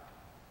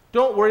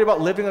 Don't worry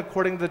about living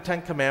according to the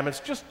 10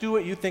 Commandments. Just do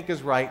what you think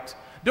is right.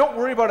 Don't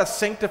worry about a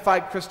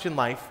sanctified Christian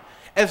life.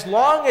 As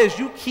long as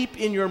you keep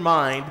in your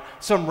mind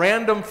some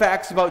random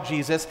facts about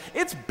Jesus,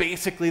 it's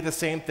basically the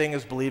same thing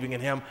as believing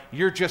in him.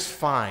 You're just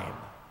fine.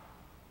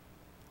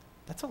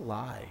 That's a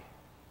lie.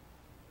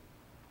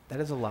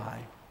 That is a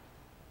lie.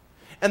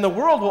 And the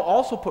world will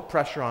also put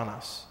pressure on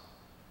us.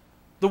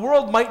 The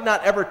world might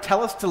not ever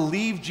tell us to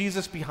leave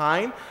Jesus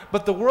behind,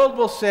 but the world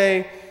will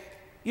say,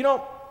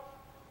 they'll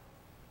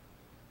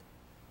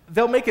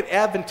make it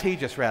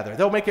advantageous, rather.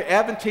 They'll make it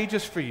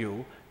advantageous for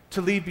you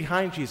to leave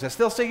behind Jesus.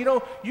 They'll say,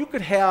 you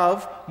could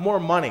have more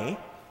money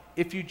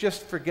if you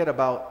just forget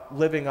about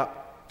living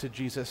up to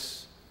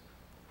Jesus.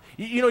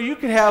 You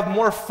could have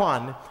more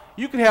fun.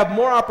 You could have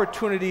more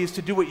opportunities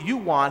to do what you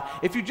want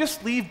if you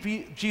just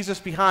leave Jesus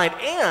behind,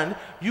 and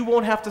you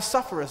won't have to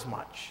suffer as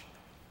much.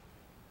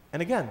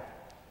 And again,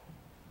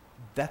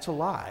 that's a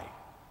lie.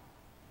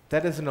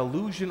 That is an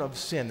illusion of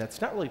sin.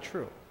 That's not really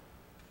true.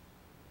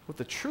 What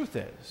the truth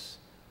is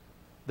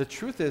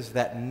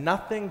that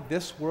nothing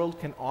this world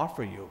can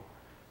offer you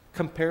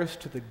compares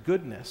to the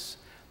goodness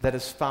that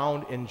is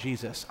found in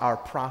Jesus, our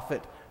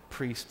prophet,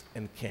 priest,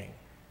 and king.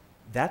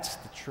 That's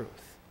the truth.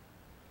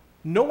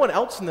 No one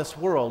else in this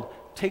world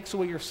takes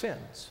away your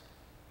sins.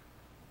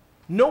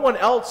 No one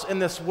else in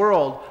this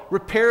world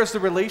repairs the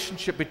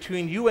relationship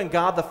between you and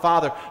God the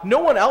Father. No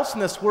one else in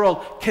this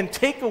world can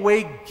take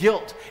away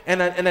guilt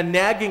and a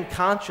nagging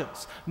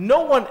conscience.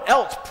 No one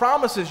else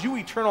promises you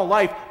eternal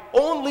life,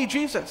 only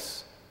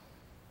Jesus.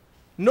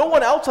 No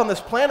one else on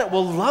this planet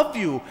will love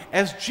you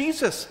as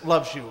Jesus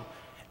loves you.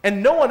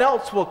 And no one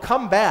else will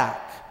come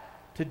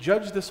back to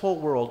judge this whole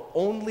world,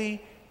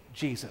 only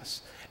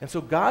Jesus. And so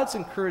God's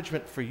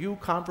encouragement for you,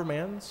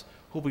 confirmands,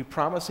 who will be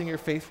promising your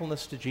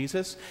faithfulness to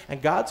Jesus,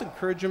 and God's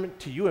encouragement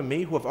to you and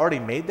me who have already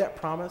made that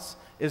promise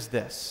is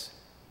this: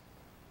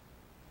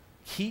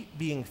 keep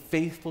being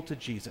faithful to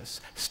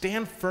Jesus.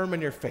 Stand firm in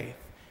your faith,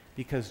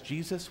 because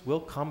Jesus will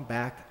come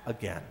back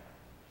again.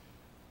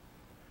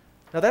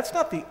 Now, that's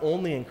not the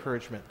only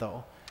encouragement,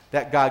 though,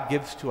 that God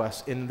gives to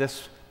us in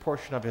this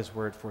portion of his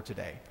word for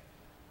today.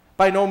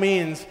 By no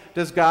means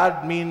does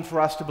God mean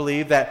for us to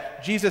believe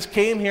that Jesus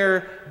came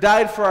here,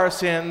 died for our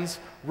sins,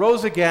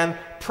 rose again,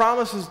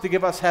 promises to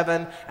give us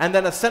heaven, and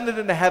then ascended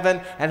into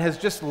heaven and has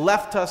just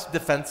left us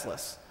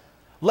defenseless,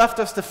 left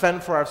us to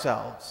fend for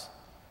ourselves.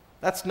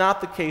 That's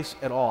not the case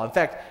at all. In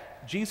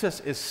fact, Jesus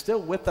is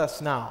still with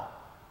us now.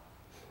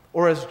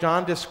 Or as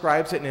John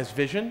describes it in his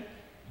vision,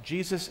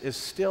 Jesus is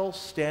still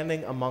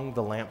standing among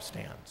the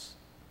lampstands.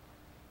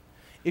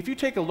 If you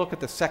take a look at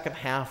the second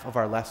half of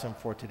our lesson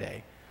for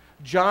today,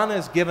 John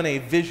is given a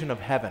vision of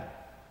heaven.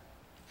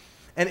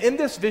 And in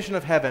this vision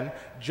of heaven,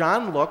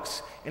 John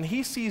looks and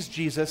he sees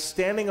Jesus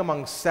standing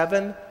among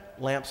 7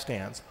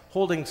 lampstands,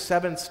 holding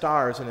 7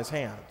 stars in his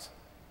hands.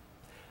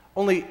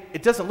 Only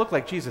it doesn't look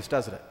like Jesus,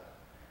 doesn't it?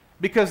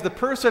 Because the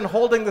person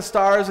holding the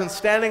stars and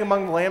standing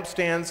among the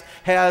lampstands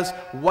has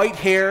white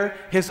hair,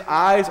 his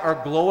eyes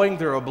are glowing,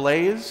 they're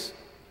ablaze.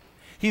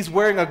 He's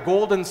wearing a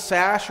golden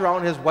sash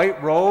around his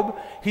white robe.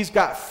 He's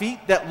got feet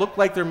that look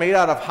like they're made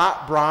out of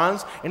hot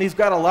bronze, and he's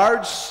got a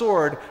large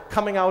sword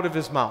coming out of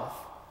his mouth.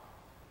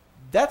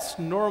 That's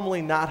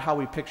normally not how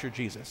we picture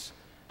Jesus.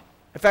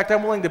 In fact,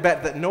 I'm willing to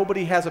bet that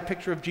nobody has a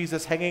picture of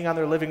Jesus hanging on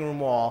their living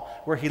room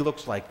wall where he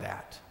looks like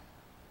that.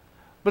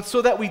 But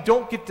so that we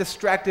don't get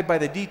distracted by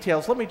the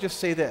details, let me just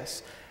say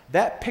this.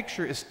 That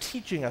picture is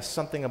teaching us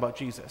something about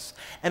Jesus.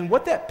 And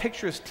what that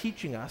picture is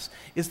teaching us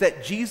is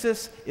that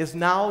Jesus is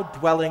now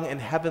dwelling in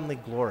heavenly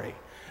glory.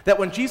 That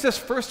when Jesus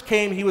first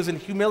came, he was in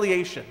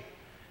humiliation.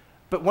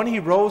 But when he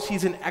rose,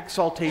 he's in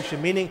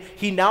exaltation, meaning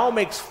he now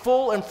makes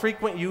full and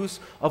frequent use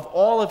of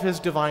all of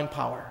his divine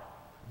power.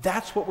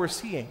 That's what we're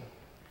seeing.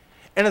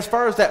 And as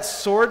far as that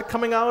sword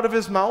coming out of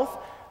his mouth,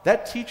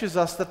 that teaches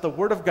us that the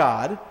Word of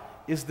God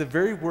is the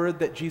very word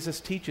that Jesus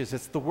teaches.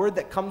 It's the word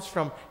that comes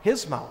from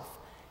his mouth.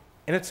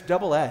 And it's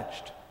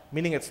double-edged,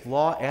 meaning it's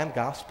law and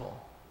gospel.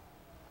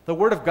 The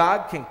Word of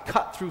God can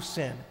cut through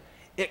sin.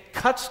 It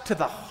cuts to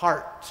the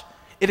heart.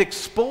 It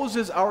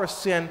exposes our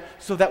sin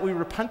so that we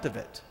repent of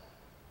it.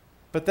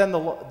 But then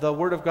the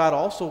Word of God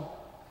also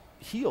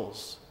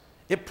heals.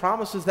 It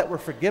promises that we're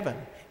forgiven.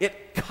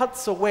 It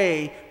cuts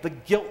away the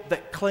guilt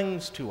that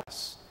clings to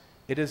us.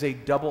 It is a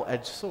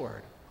double-edged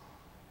sword.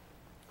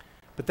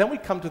 But then we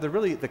come to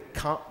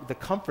the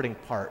comforting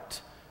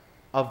part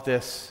of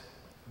this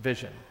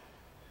vision.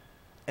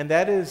 And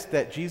that is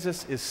that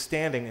Jesus is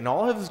standing in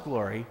all of his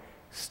glory,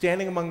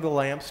 standing among the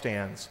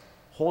lampstands,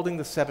 holding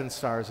the 7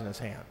 stars in his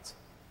hands.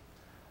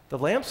 The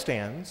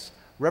lampstands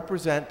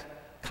represent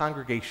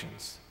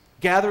congregations,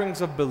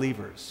 gatherings of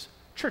believers,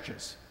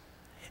 churches.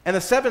 And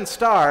the 7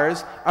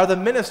 stars are the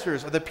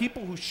ministers, or the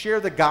people who share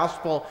the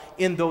gospel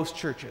in those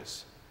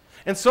churches.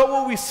 And so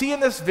what we see in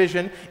this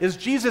vision is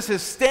Jesus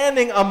is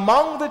standing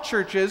among the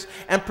churches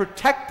and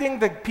protecting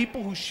the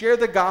people who share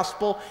the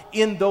gospel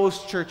in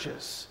those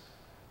churches.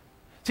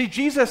 See,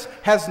 Jesus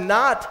has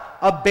not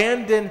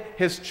abandoned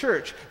his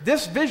church.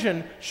 This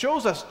vision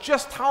shows us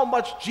just how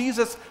much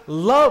Jesus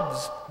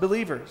loves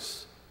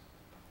believers.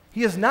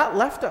 He has not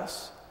left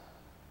us.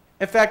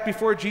 In fact,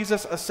 before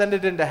Jesus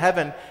ascended into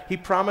heaven, he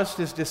promised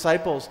his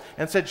disciples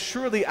and said,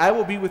 "Surely I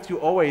will be with you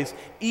always,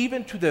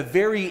 even to the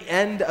very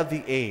end of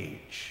the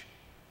age."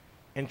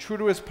 And true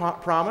to his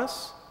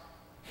promise,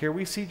 here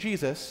we see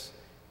Jesus,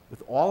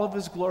 with all of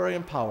his glory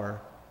and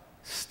power,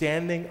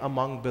 standing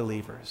among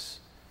believers.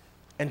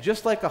 And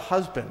just like a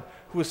husband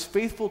who is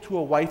faithful to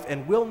a wife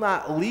and will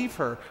not leave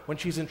her when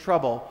she's in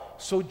trouble,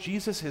 so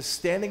Jesus is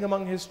standing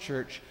among his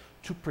church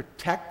to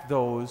protect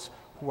those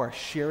who are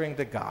sharing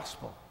the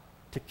gospel,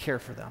 to care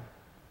for them.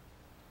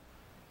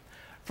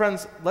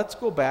 Friends, let's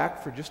go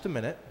back for just a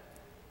minute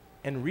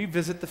and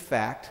revisit the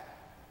fact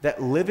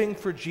that living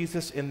for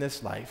Jesus in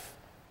this life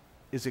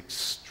is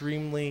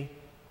extremely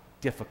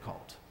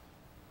difficult.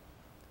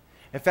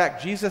 In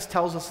fact, Jesus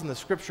tells us in the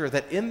scripture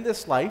that in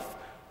this life,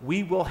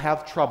 we will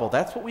have trouble.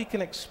 That's what we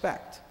can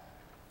expect.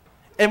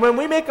 And when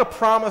we make a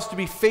promise to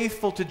be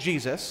faithful to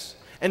Jesus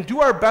and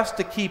do our best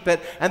to keep it,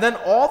 and then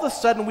all of a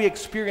sudden we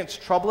experience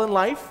trouble in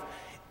life,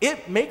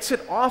 it makes it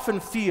often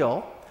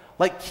feel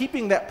like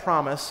keeping that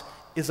promise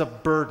is a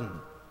burden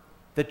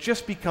that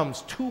just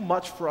becomes too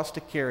much for us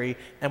to carry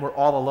and we're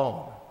all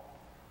alone.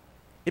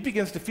 It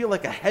begins to feel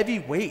like a heavy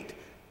weight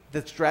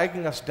that's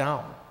dragging us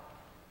down.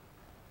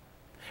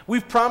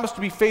 We've promised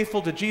to be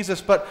faithful to Jesus,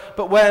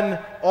 but when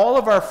all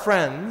of our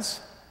friends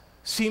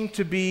seem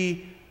to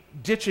be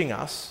ditching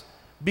us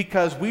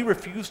because we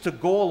refuse to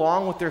go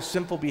along with their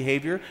sinful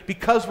behavior,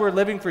 because we're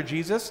living for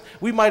Jesus,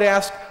 we might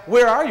ask,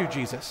 "Where are you,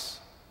 Jesus?"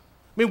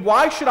 I mean,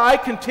 why should I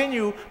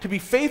continue to be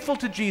faithful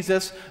to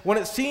Jesus when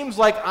it seems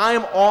like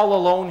I'm all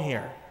alone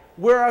here?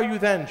 Where are you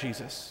then,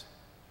 Jesus?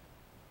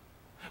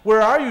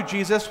 Where are you,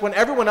 Jesus, when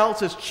everyone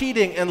else is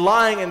cheating and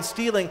lying and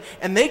stealing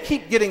and they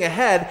keep getting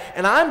ahead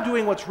and I'm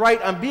doing what's right,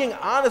 I'm being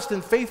honest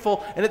and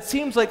faithful, and it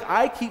seems like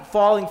I keep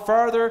falling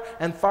farther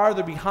and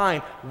farther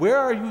behind? Where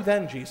are you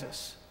then,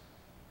 Jesus?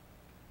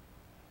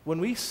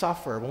 When we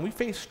suffer, when we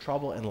face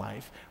trouble in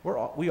life,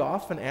 we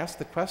often ask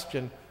the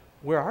question,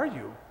 where are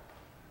you?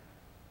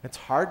 It's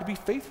hard to be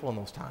faithful in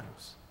those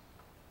times.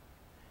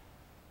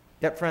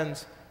 Yet,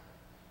 friends,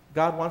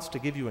 God wants to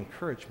give you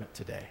encouragement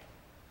today.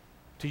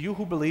 To you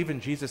who believe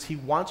in Jesus, he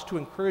wants to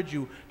encourage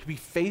you to be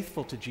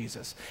faithful to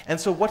Jesus.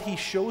 And so what he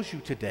shows you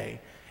today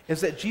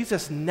is that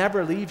Jesus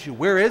never leaves you.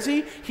 Where is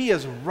he? He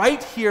is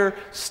right here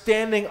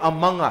standing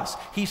among us.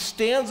 He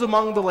stands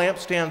among the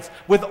lampstands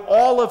with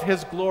all of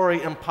his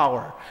glory and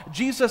power.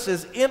 Jesus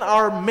is in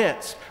our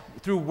midst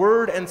through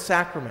word and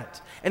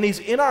sacrament. And he's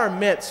in our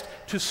midst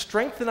to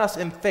strengthen us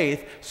in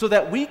faith so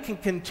that we can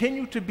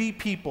continue to be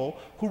people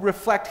who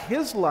reflect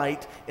his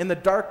light in the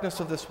darkness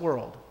of this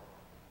world.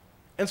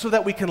 And so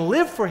that we can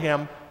live for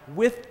him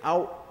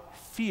without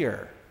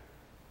fear.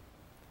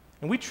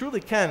 And we truly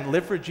can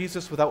live for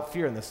Jesus without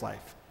fear in this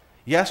life.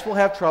 Yes, we'll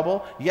have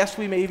trouble. Yes,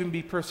 we may even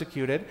be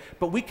persecuted.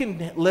 But we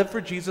can live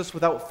for Jesus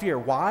without fear.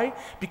 Why?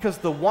 Because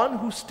the one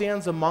who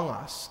stands among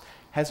us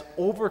has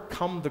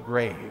overcome the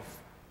grave.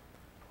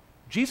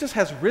 Jesus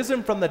has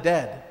risen from the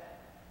dead.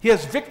 He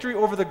has victory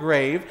over the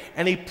grave,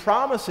 and he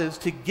promises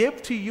to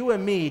give to you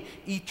and me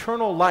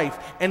eternal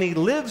life, and he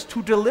lives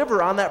to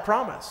deliver on that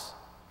promise.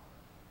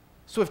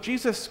 So if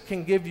Jesus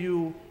can give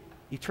you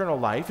eternal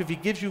life, if he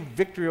gives you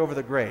victory over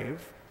the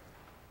grave,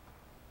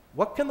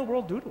 what can the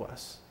world do to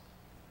us?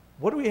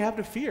 What do we have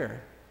to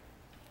fear?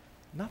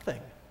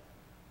 Nothing.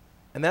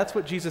 And that's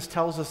what Jesus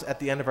tells us at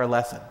the end of our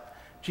lesson.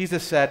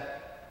 Jesus said,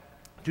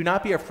 "Do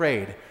not be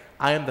afraid.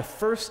 I am the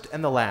first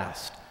and the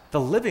last, the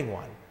living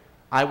one.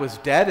 I was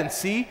dead, and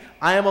see,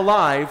 I am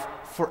alive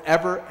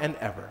forever and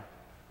ever."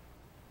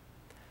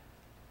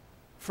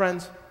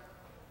 Friends,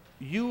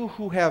 you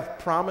who have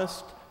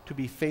promised to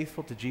be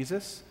faithful to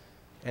Jesus,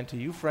 and to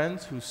you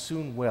friends who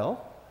soon will,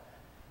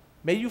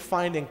 may you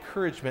find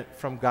encouragement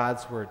from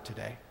God's word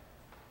today.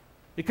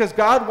 Because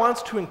God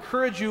wants to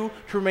encourage you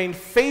to remain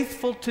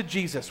faithful to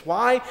Jesus.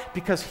 Why?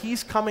 Because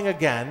he's coming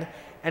again,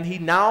 and he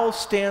now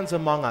stands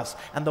among us.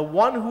 And the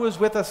one who is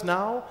with us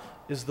now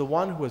is the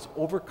one who has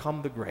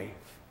overcome the grave.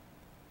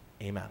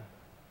 Amen.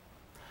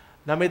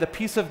 Now may the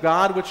peace of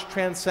God, which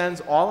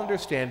transcends all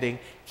understanding,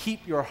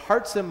 keep your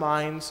hearts and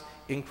minds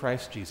in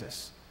Christ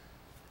Jesus.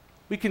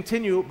 We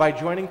continue by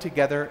joining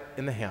together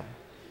in the hymn.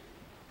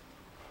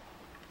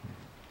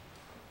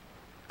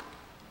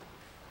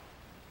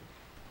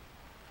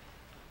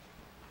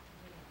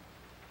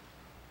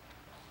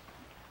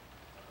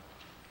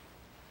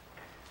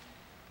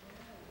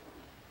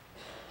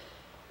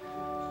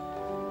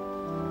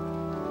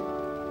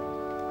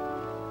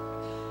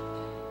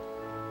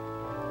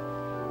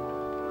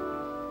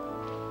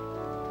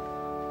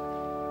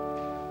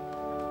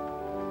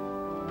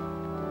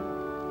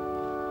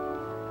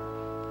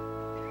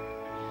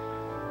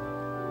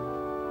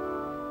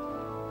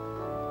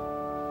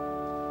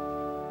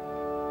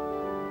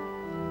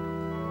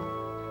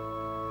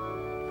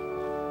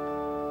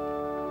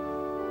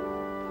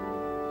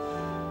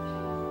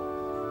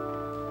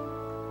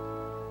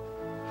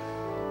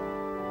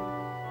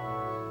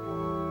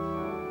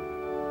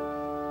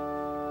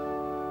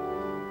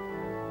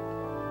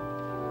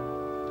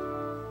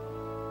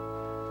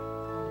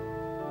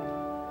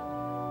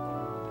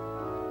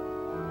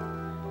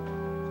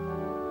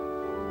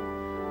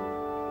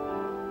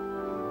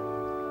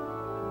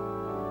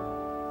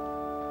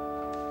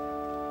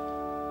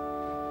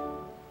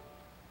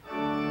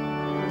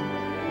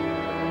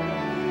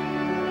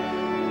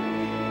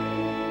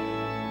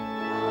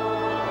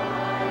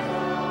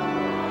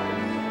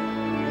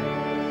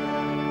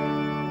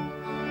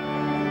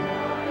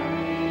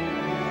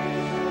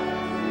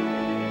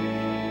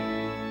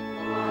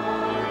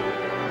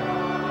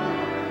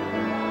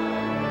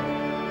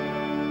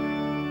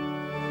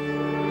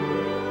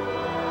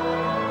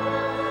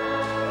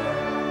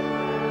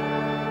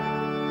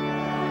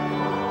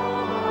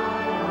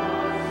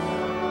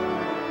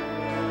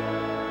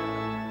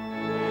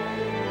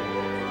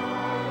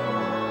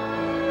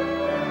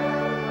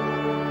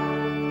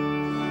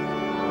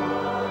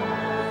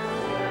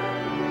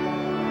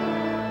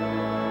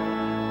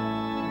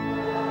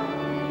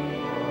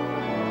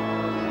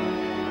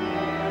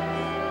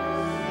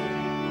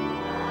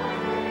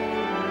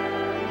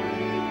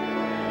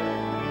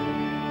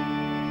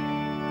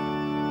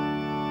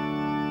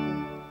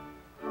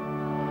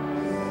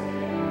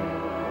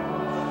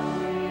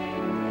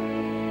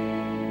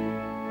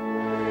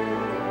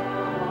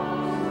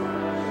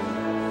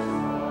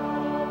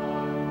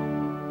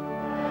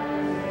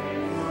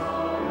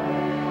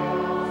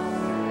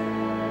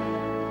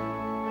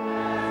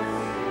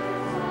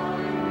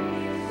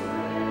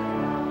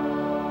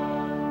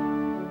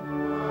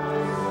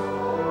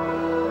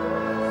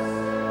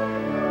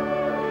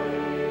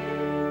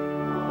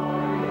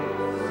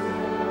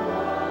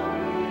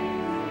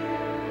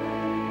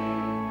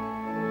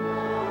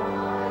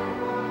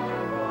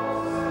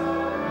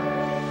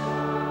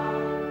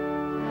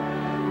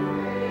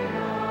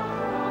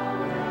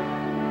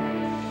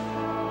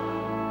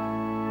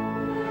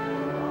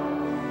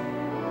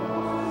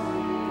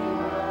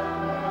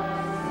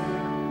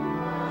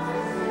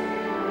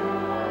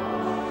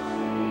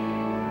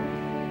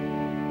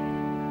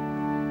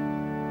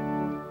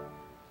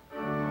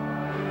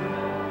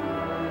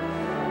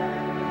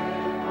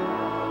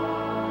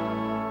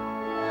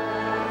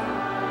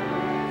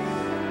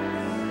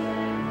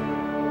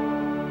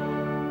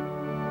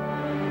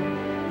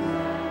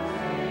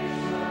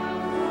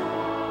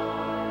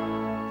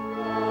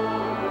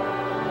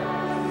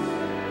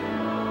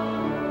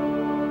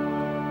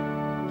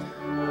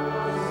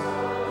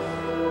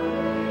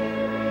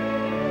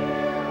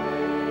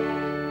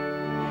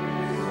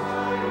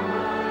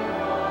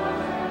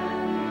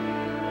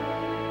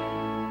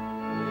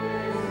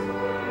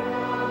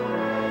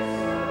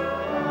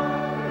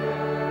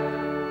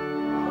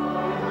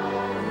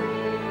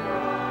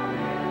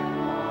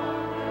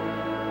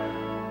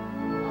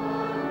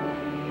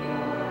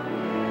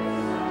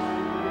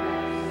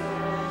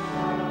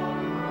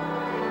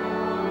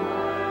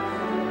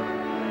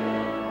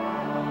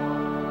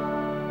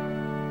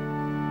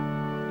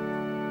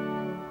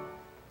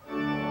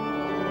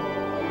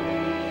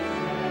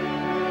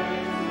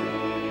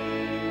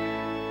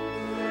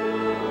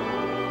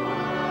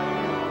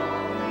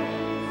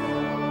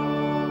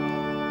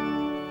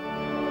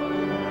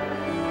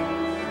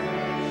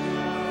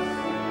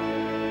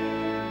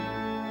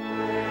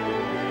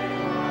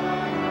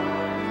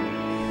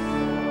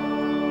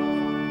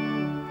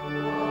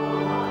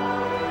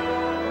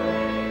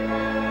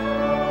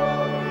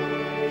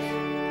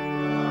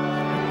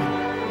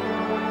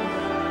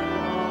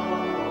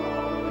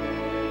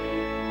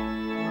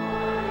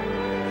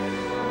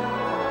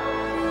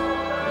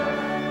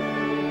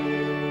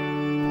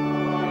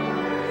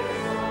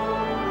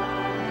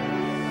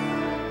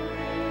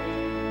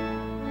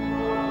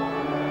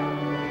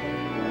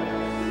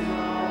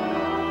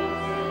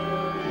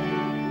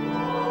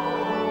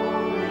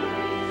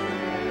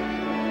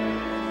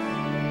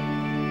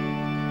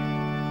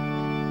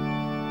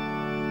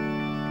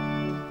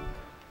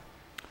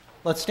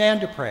 Let's stand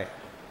to pray.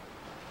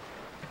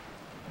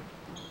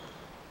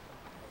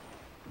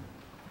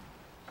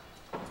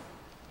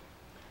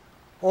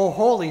 O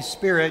Holy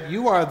Spirit,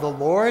 you are the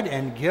Lord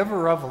and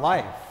giver of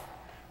life.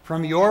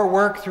 From your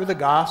work through the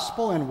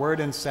gospel and word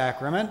and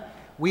sacrament,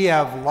 we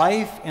have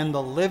life in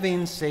the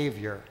living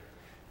Savior.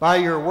 By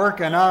your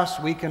work in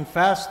us, we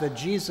confess that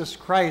Jesus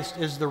Christ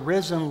is the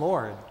risen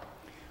Lord.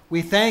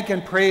 We thank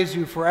and praise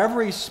you for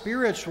every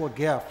spiritual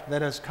gift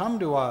that has come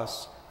to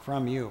us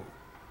from you.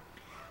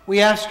 We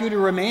ask you to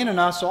remain in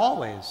us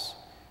always.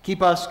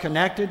 Keep us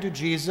connected to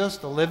Jesus,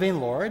 the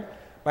living Lord,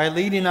 by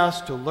leading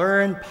us to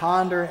learn,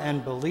 ponder,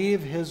 and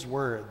believe his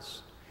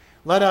words.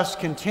 Let us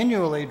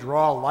continually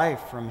draw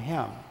life from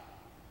him.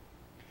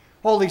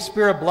 Holy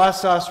Spirit,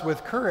 bless us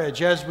with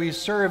courage as we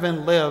serve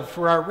and live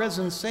for our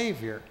risen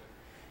Savior.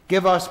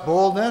 Give us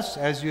boldness,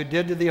 as you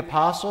did to the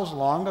apostles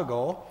long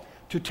ago,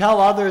 to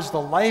tell others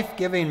the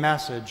life-giving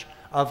message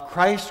of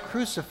Christ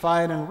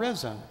crucified and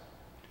risen.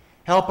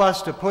 Help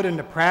us to put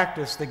into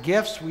practice the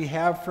gifts we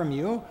have from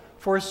you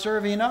for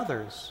serving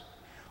others.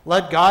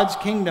 Let God's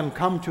kingdom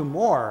come to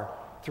more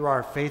through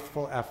our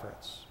faithful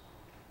efforts.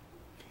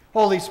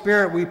 Holy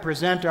Spirit, we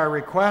present our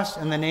requests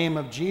in the name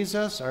of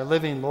Jesus, our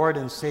living Lord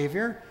and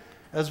Savior,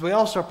 as we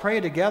also pray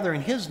together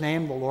in his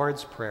name the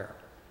Lord's Prayer.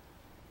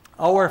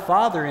 Our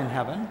Father in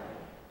heaven,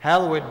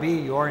 hallowed be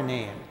your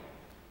name.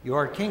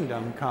 Your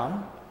kingdom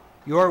come,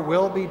 your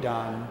will be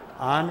done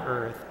on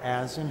earth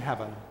as in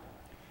heaven.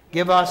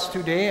 Give us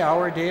today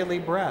our daily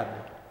bread.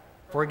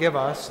 Forgive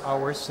us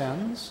our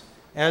sins,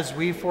 as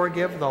we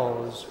forgive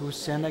those who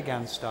sin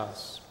against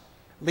us.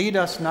 Lead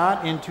us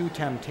not into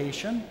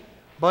temptation,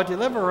 but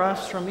deliver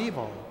us from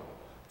evil.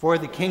 For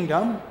the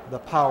kingdom, the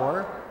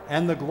power,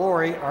 and the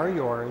glory are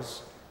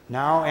yours,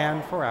 now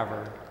and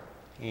forever.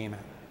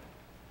 Amen.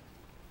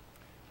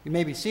 You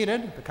may be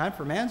seated. The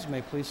confirmands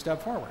may please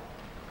step forward.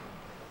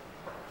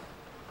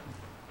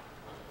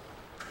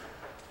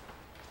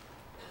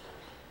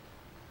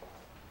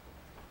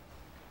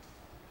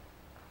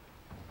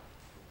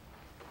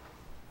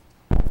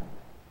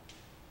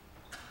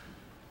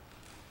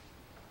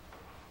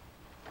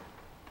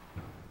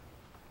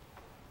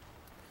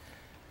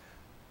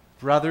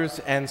 Brothers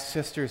and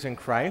sisters in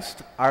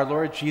Christ, our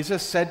Lord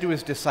Jesus said to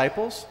his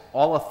disciples,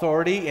 "All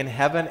authority in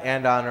heaven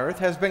and on earth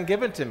has been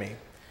given to me.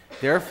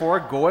 Therefore,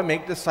 go and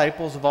make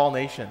disciples of all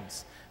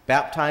nations,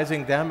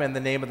 baptizing them in the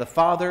name of the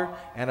Father,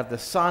 and of the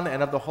Son,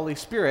 and of the Holy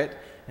Spirit,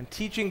 and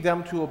teaching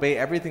them to obey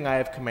everything I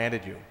have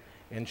commanded you.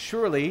 And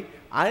surely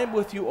I am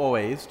with you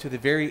always to the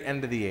very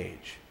end of the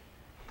age."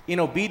 In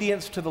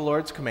obedience to the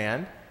Lord's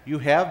command, you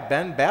have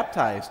been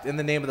baptized in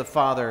the name of the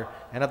Father,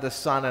 and of the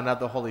Son, and of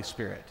the Holy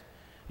Spirit.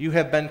 You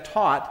have been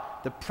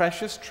taught the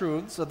precious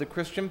truths of the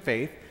Christian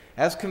faith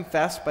as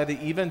confessed by the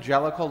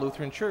Evangelical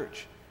Lutheran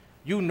Church.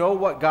 You know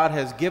what God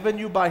has given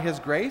you by his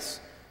grace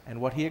and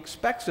what he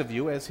expects of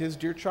you as his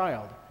dear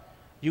child.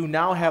 You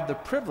now have the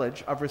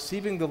privilege of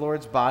receiving the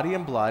Lord's body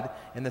and blood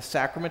in the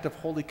sacrament of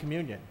Holy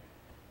Communion.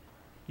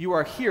 You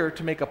are here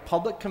to make a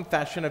public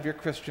confession of your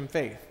Christian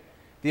faith.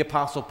 The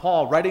Apostle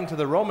Paul, writing to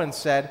the Romans,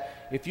 said,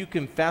 "If you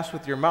confess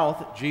with your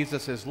mouth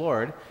Jesus is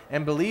Lord,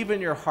 and believe in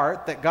your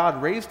heart that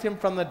God raised him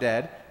from the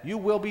dead, you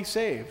will be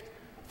saved.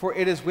 For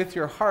it is with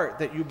your heart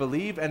that you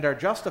believe and are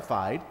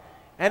justified,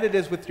 and it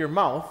is with your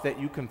mouth that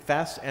you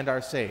confess and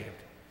are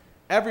saved.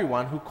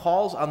 Everyone who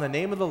calls on the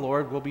name of the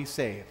Lord will be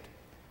saved.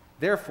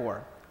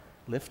 Therefore,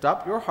 lift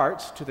up your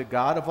hearts to the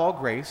God of all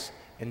grace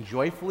and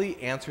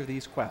joyfully answer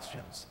these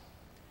questions.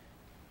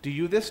 Do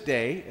you this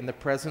day, in the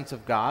presence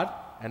of God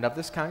and of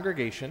this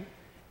congregation,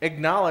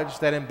 acknowledge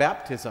that in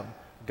baptism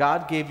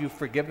God gave you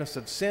forgiveness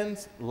of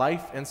sins,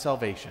 life, and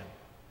salvation?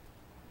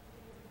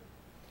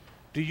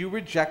 Do you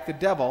reject the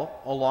devil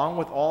along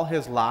with all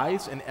his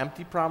lies and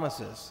empty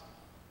promises?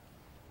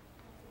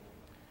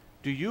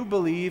 Do you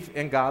believe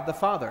in God the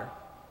Father?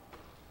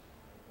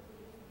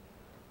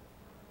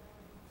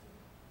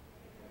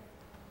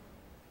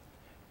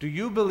 Do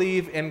you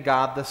believe in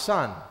God the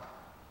Son?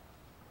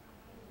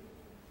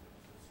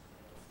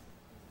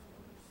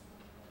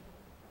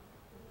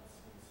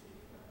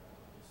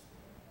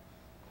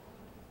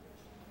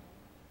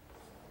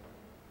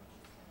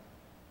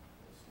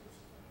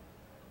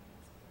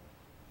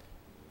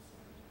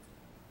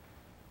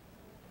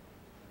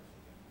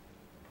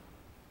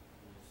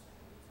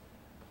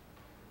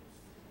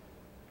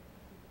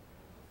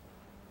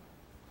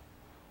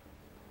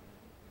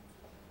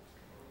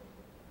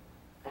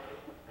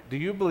 Do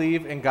you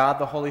believe in God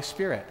the Holy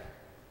Spirit?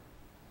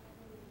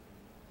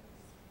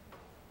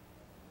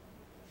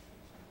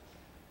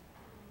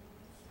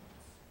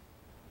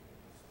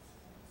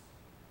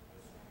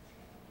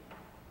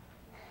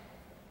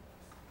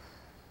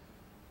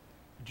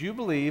 Do you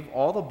believe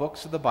all the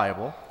books of the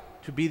Bible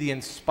to be the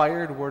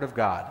inspired Word of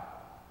God?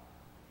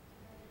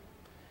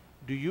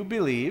 Do you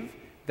believe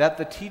that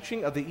the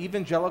teaching of the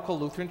Evangelical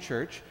Lutheran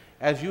Church,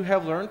 as you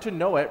have learned to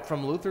know it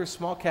from Luther's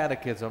Small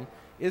Catechism,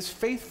 is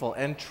faithful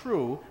and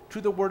true to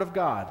the Word of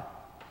God?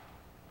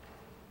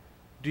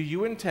 Do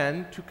you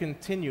intend to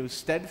continue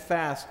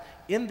steadfast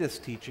in this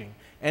teaching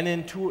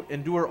and to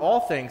endure all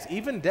things,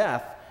 even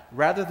death,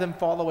 rather than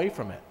fall away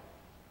from it?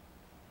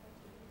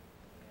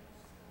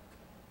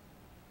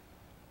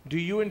 Do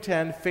you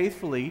intend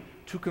faithfully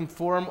to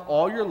conform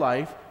all your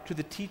life to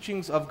the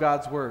teachings of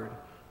God's Word,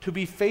 to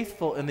be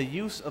faithful in the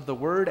use of the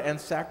Word and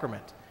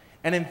sacrament,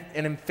 and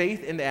in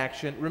faith and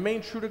action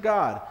remain true to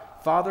God,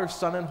 Father,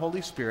 Son, and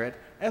Holy Spirit,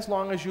 as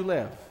long as you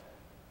live?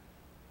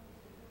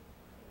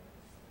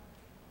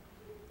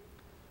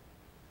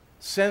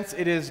 Since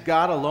it is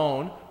God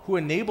alone who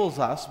enables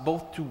us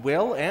both to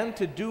will and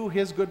to do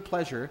His good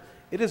pleasure,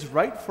 it is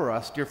right for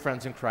us, dear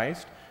friends in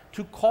Christ,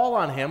 to call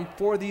on Him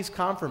for these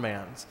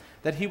confirmands,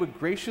 that He would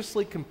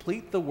graciously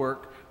complete the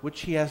work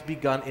which He has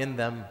begun in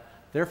them.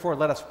 Therefore,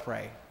 let us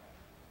pray.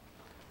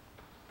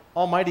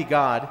 Almighty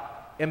God,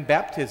 in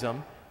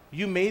baptism,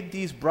 you made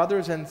these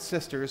brothers and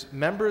sisters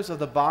members of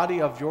the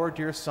body of your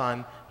dear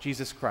Son,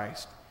 Jesus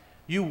Christ.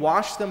 You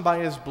washed them by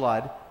His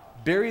blood,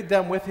 buried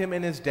them with Him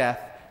in His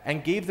death,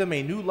 and gave them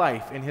a new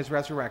life in His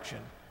resurrection.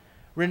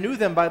 Renew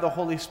them by the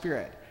Holy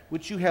Spirit,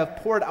 which you have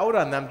poured out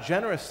on them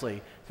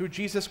generously through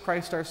Jesus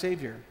Christ our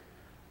Savior.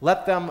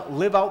 Let them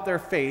live out their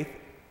faith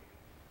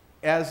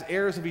as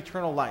heirs of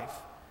eternal life.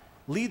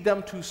 Lead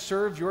them to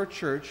serve your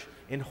church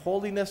in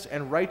holiness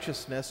and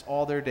righteousness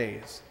all their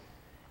days.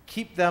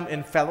 Keep them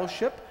in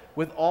fellowship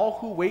with all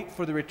who wait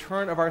for the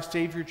return of our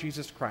Savior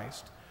Jesus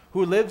Christ,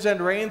 who lives and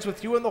reigns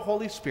with you in the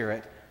Holy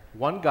Spirit,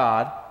 one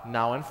God,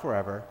 now and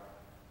forever.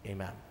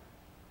 Amen.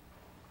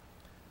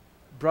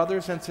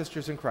 Brothers and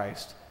sisters in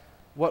Christ,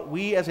 what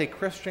we as a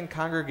Christian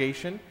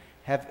congregation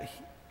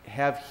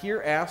have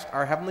here asked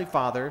our Heavenly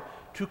Father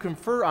to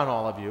confer on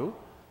all of you,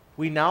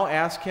 we now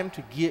ask Him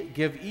to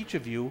give each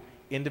of you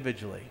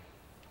individually.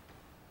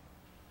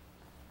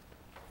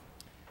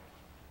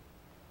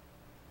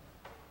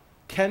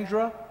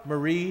 Kendra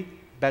Marie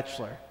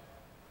Betchler,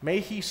 may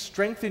He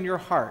strengthen your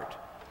heart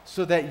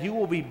so that you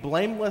will be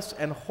blameless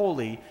and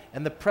holy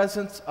in the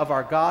presence of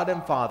our God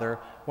and Father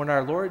when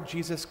our Lord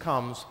Jesus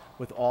comes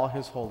with all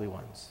His holy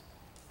ones.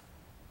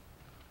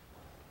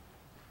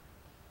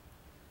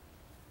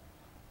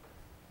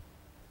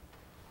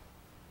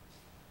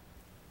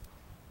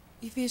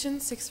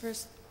 Ephesians 6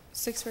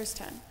 verse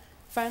 10.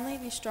 Finally,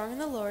 be strong in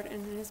the Lord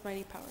and in His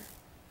mighty power.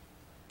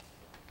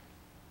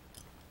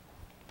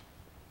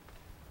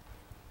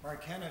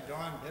 Markenna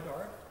Dawn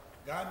Bidor,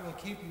 God will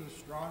keep you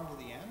strong to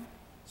the end,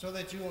 so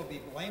that you will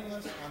be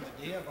blameless on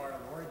the day of our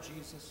Lord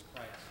Jesus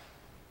Christ.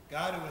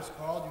 God, who has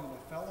called you into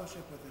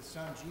fellowship with His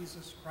Son,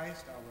 Jesus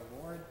Christ, our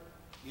Lord,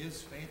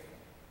 is faithful.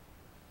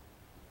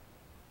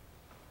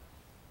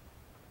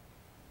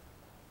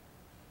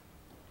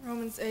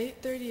 Romans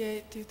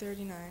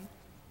 8:38-39.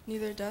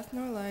 Neither death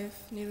nor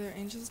life, neither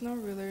angels nor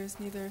rulers,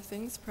 neither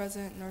things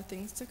present nor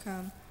things to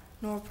come,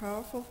 nor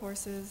powerful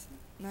forces,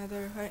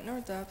 neither height nor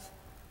depth,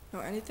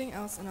 nor anything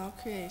else in all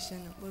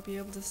creation will be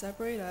able to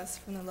separate us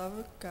from the love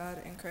of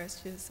God in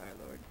Christ Jesus our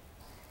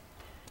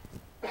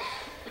Lord.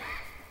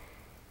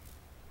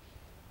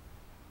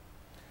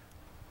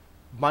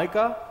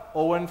 Micah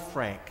Owen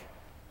Frank,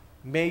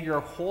 may your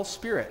whole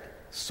spirit,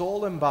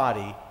 soul, and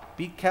body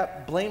be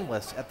kept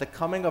blameless at the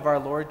coming of our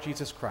Lord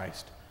Jesus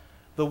Christ.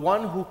 The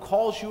one who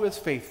calls you is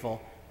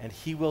faithful, and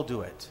He will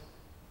do it.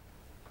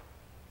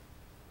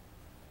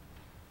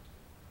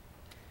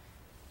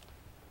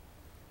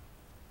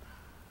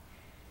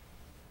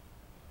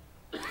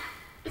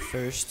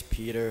 First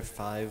Peter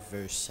 5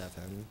 verse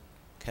 7.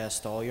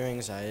 Cast all your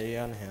anxiety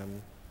on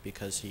Him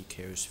because He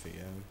cares for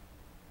you.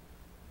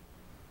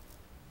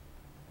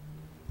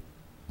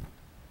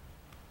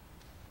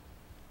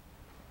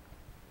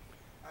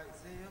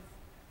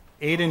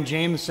 Aidan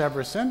James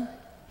Severson,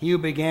 he who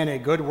began a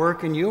good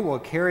work in you will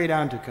carry it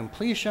on to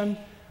completion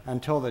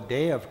until the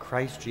day of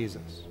Christ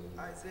Jesus.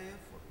 Isaiah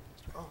 40.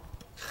 Oh,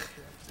 I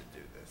have to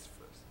do this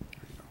first.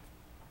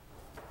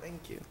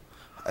 Thank you.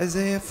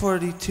 Isaiah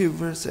 42,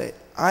 verse 8.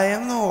 I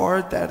am the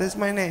Lord, that is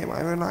my name.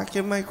 I will not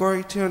give my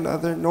glory to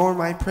another, nor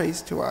my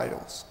praise to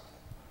idols.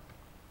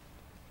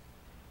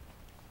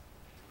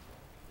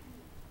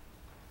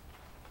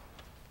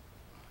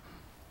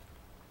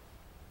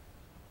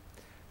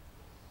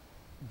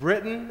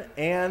 Britton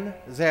Ann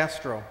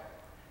Zastro,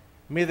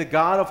 may the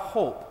God of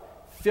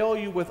hope fill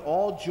you with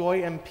all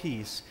joy and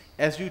peace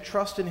as you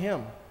trust in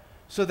Him,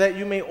 so that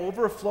you may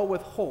overflow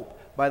with hope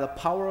by the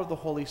power of the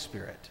Holy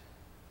Spirit.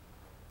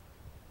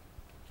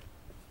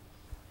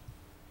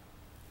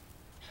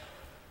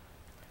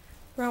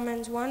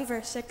 Romans 1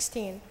 verse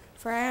 16.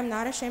 For I am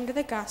not ashamed of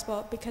the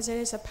gospel, because it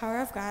is the power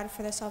of God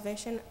for the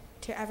salvation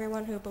to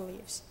everyone who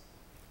believes.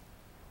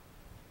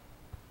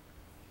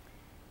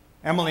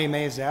 Emily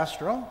May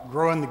Zastro,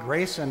 grow in the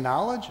grace and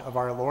knowledge of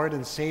our Lord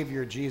and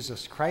Savior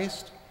Jesus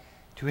Christ.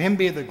 To Him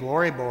be the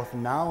glory both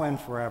now and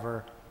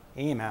forever.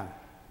 Amen.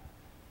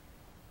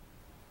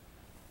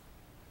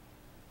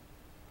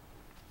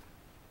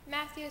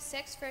 Matthew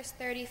 6, verse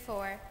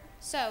 34.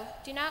 So,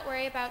 do not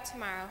worry about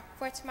tomorrow,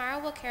 for tomorrow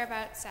will care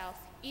about itself.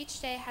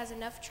 Each day has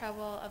enough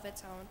trouble of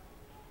its own.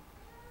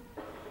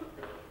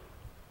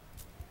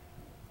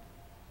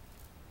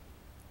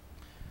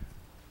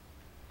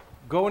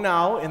 Go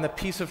now in the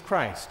peace of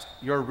Christ,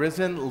 your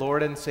risen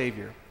Lord and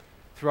Savior.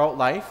 Throughout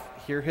life,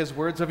 hear his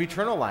words of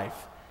eternal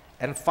life,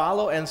 and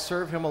follow and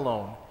serve him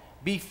alone.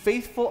 Be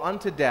faithful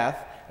unto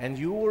death, and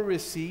you will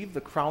receive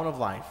the crown of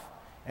life.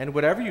 And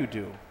whatever you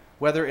do,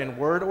 whether in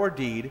word or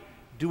deed,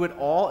 do it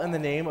all in the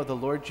name of the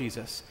Lord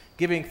Jesus,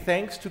 giving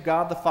thanks to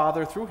God the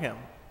Father through him.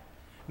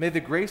 May the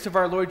grace of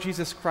our Lord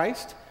Jesus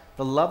Christ,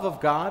 the love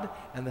of God,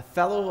 and the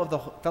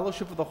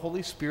fellowship of the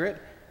Holy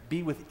Spirit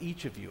be with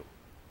each of you.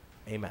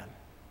 Amen.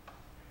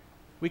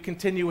 We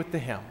continue with the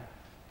hymn.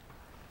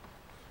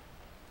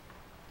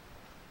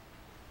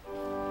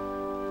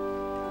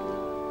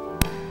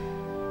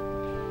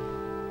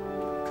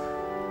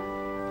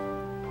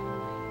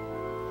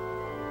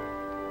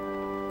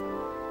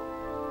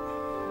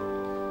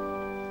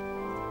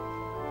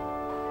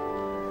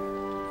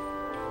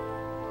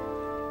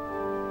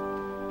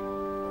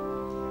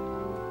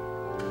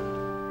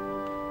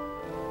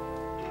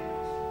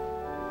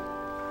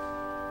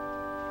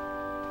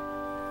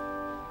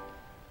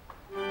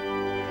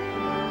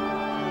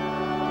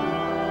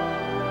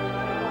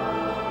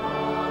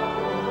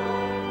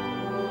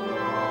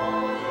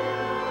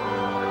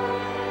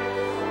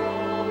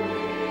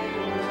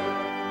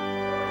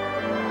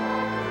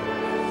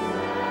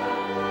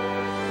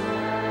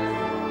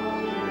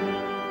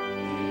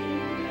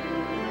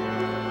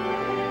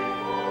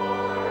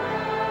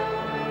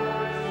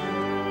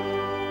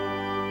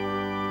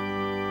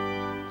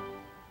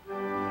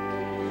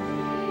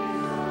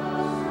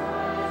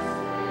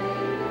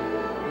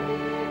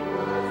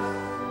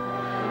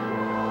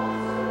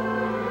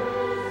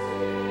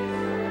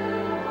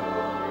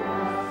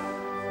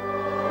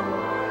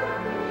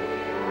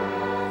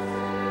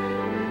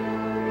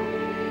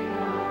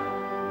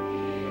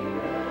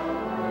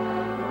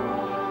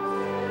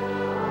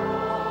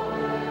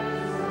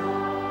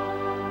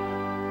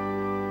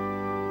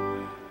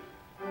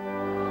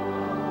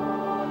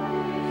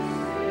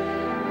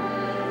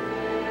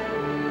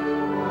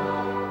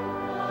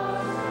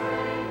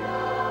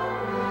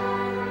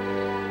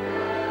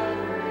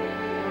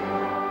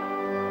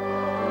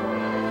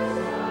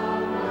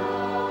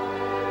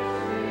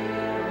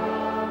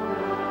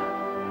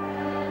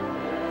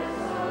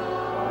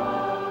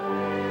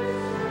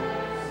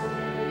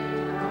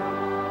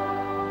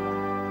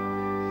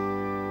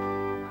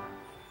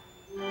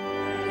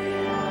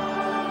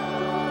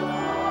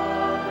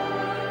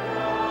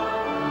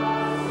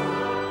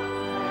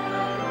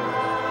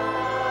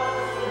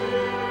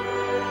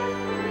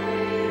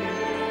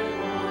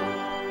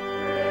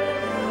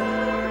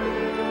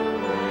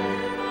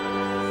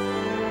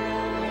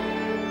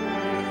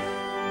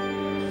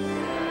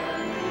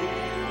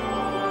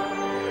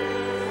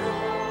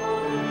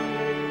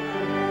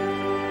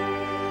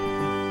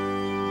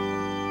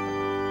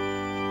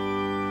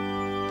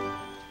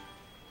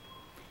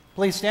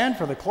 Please stand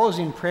for the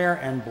closing prayer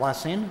and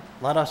blessing.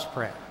 Let us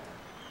pray.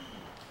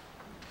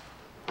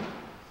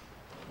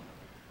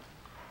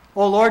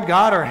 O Lord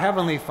God, our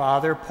Heavenly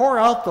Father, pour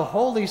out the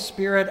Holy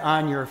Spirit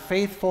on your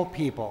faithful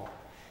people.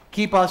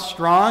 Keep us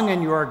strong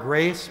in your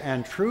grace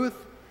and truth.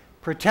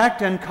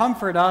 Protect and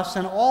comfort us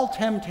in all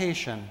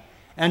temptation,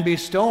 and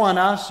bestow on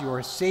us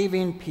your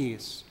saving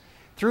peace.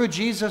 Through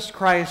Jesus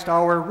Christ,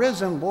 our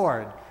risen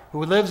Lord,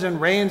 who lives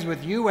and reigns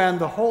with you and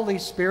the Holy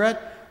Spirit,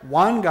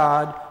 one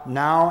God,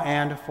 now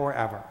and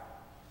forever.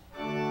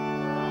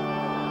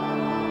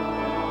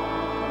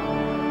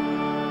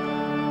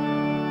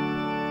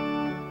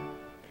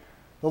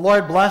 The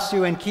Lord bless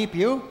you and keep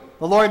you.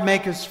 The Lord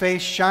make his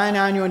face shine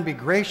on you and be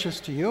gracious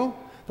to you.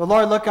 The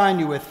Lord look on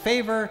you with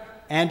favor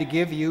and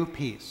give you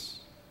peace.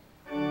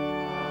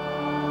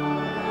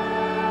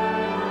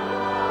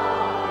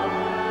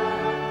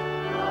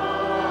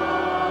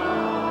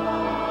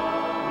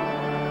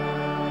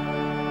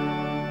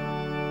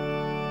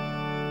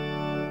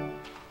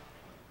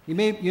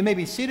 You may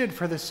be seated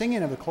for the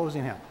singing of the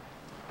closing hymn.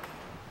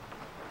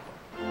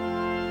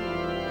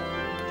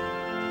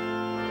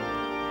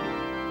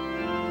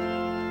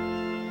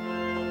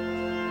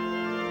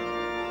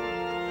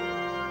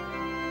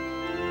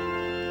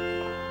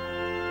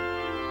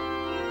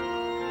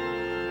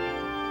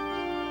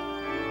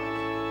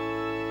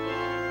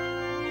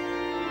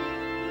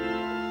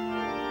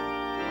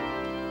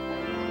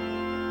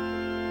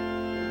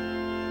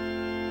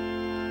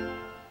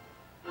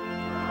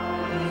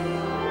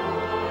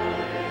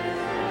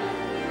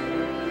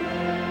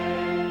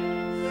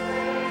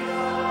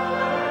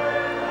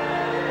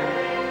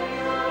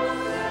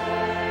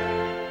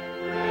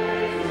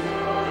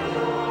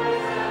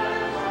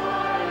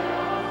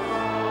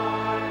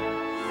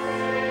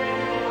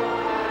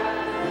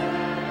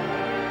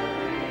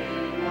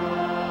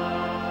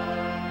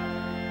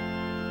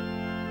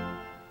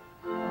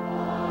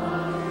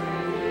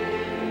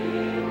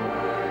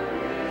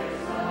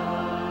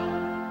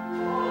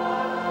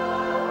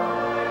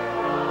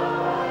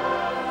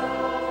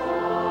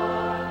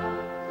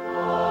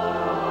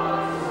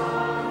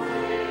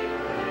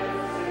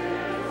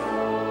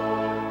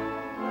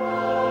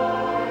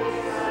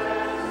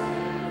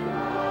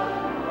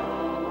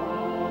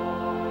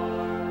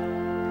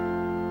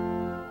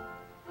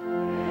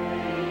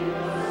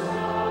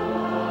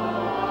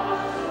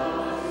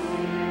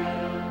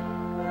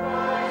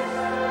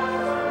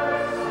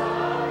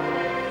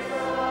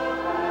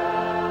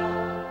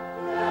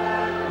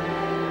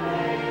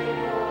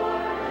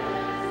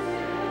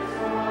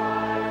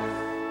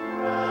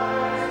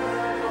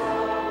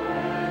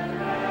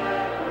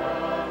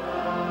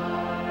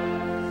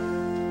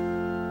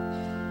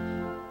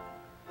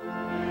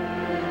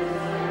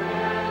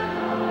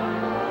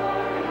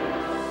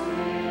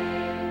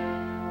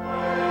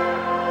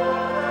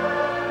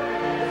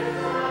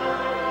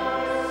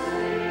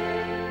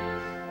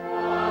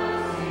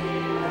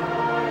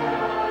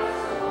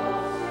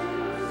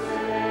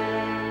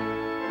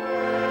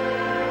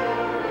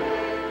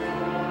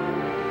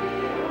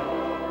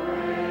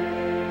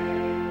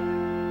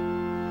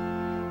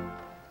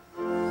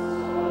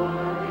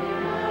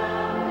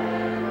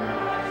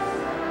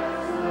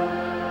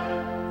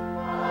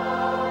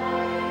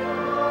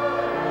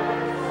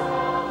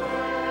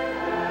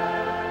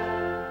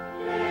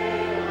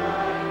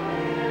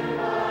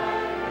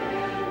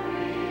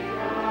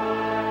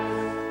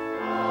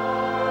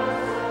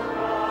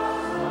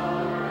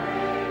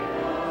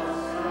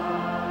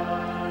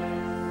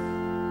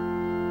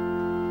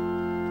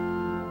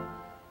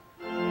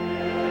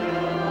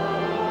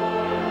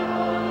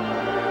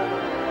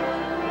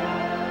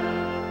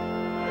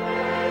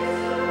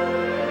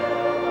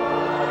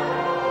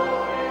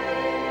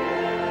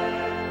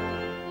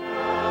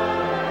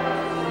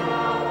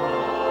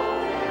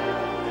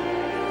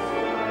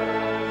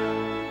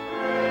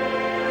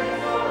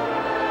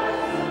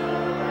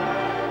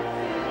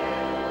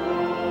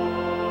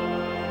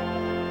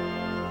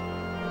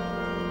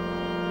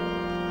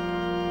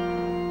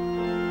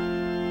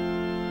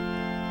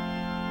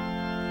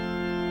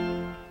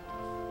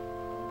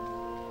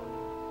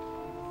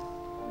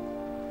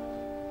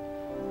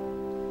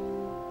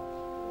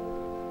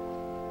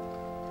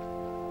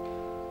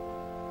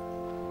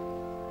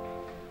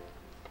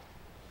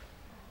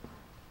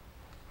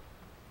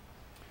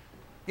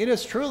 It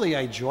is truly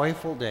a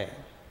joyful day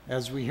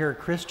as we hear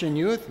Christian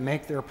youth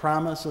make their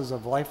promises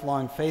of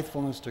lifelong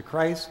faithfulness to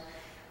Christ.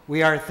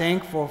 We are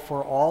thankful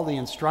for all the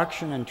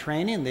instruction and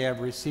training they have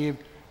received,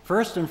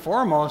 first and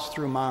foremost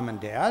through mom and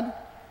dad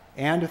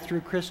and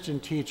through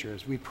Christian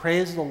teachers. We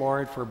praise the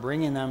Lord for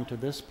bringing them to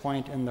this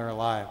point in their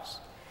lives.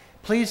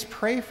 Please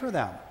pray for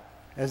them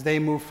as they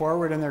move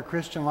forward in their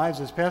Christian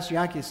lives. As Pastor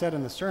Yankee said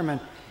in the sermon,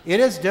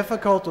 it is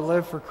difficult to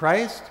live for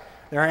Christ.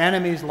 There are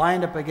enemies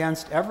lined up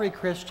against every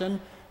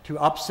Christian to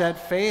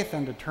upset faith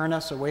and to turn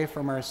us away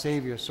from our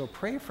Savior. So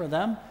pray for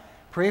them,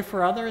 pray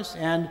for others,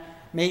 and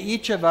may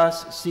each of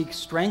us seek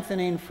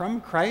strengthening from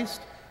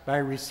Christ by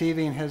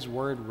receiving his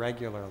word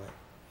regularly.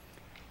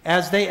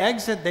 As they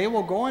exit, they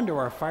will go into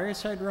our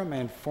fireside room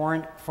and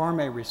form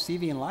a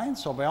receiving line.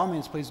 So by all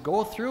means, please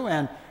go through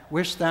and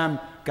wish them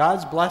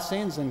God's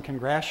blessings and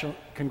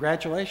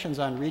congratulations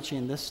on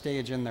reaching this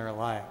stage in their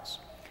lives.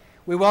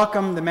 We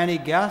welcome the many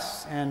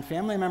guests and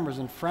family members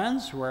and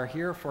friends who are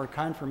here for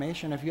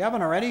confirmation. If you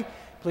haven't already,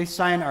 please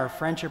sign our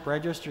friendship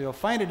register. You'll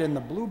find it in the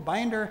blue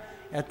binder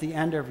at the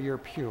end of your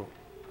pew.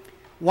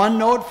 One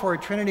note for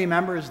Trinity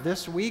members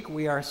this week,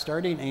 we are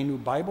starting a new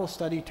Bible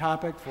study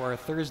topic for our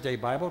Thursday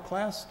Bible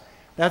class.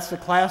 That's the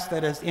class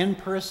that is in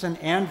person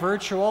and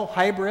virtual,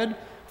 hybrid,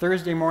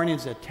 Thursday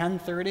mornings at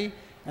 10:30.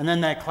 And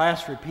then that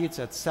class repeats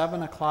at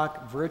 7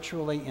 o'clock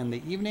virtually in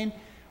the evening.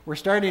 We're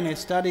starting a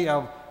study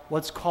of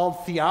what's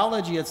called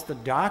theology. It's the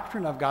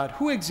doctrine of God.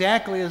 Who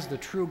exactly is the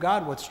true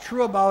God? What's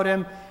true about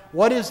him?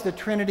 What is the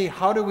Trinity?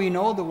 How do we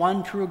know the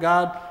one true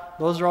God?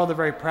 Those are all the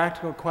very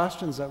practical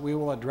questions that we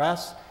will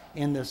address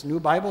in this new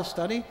Bible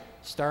study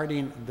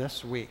starting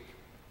this week.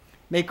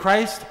 May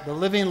Christ, the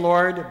living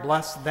Lord,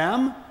 bless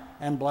them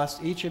and bless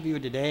each of you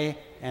today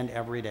and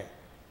every day.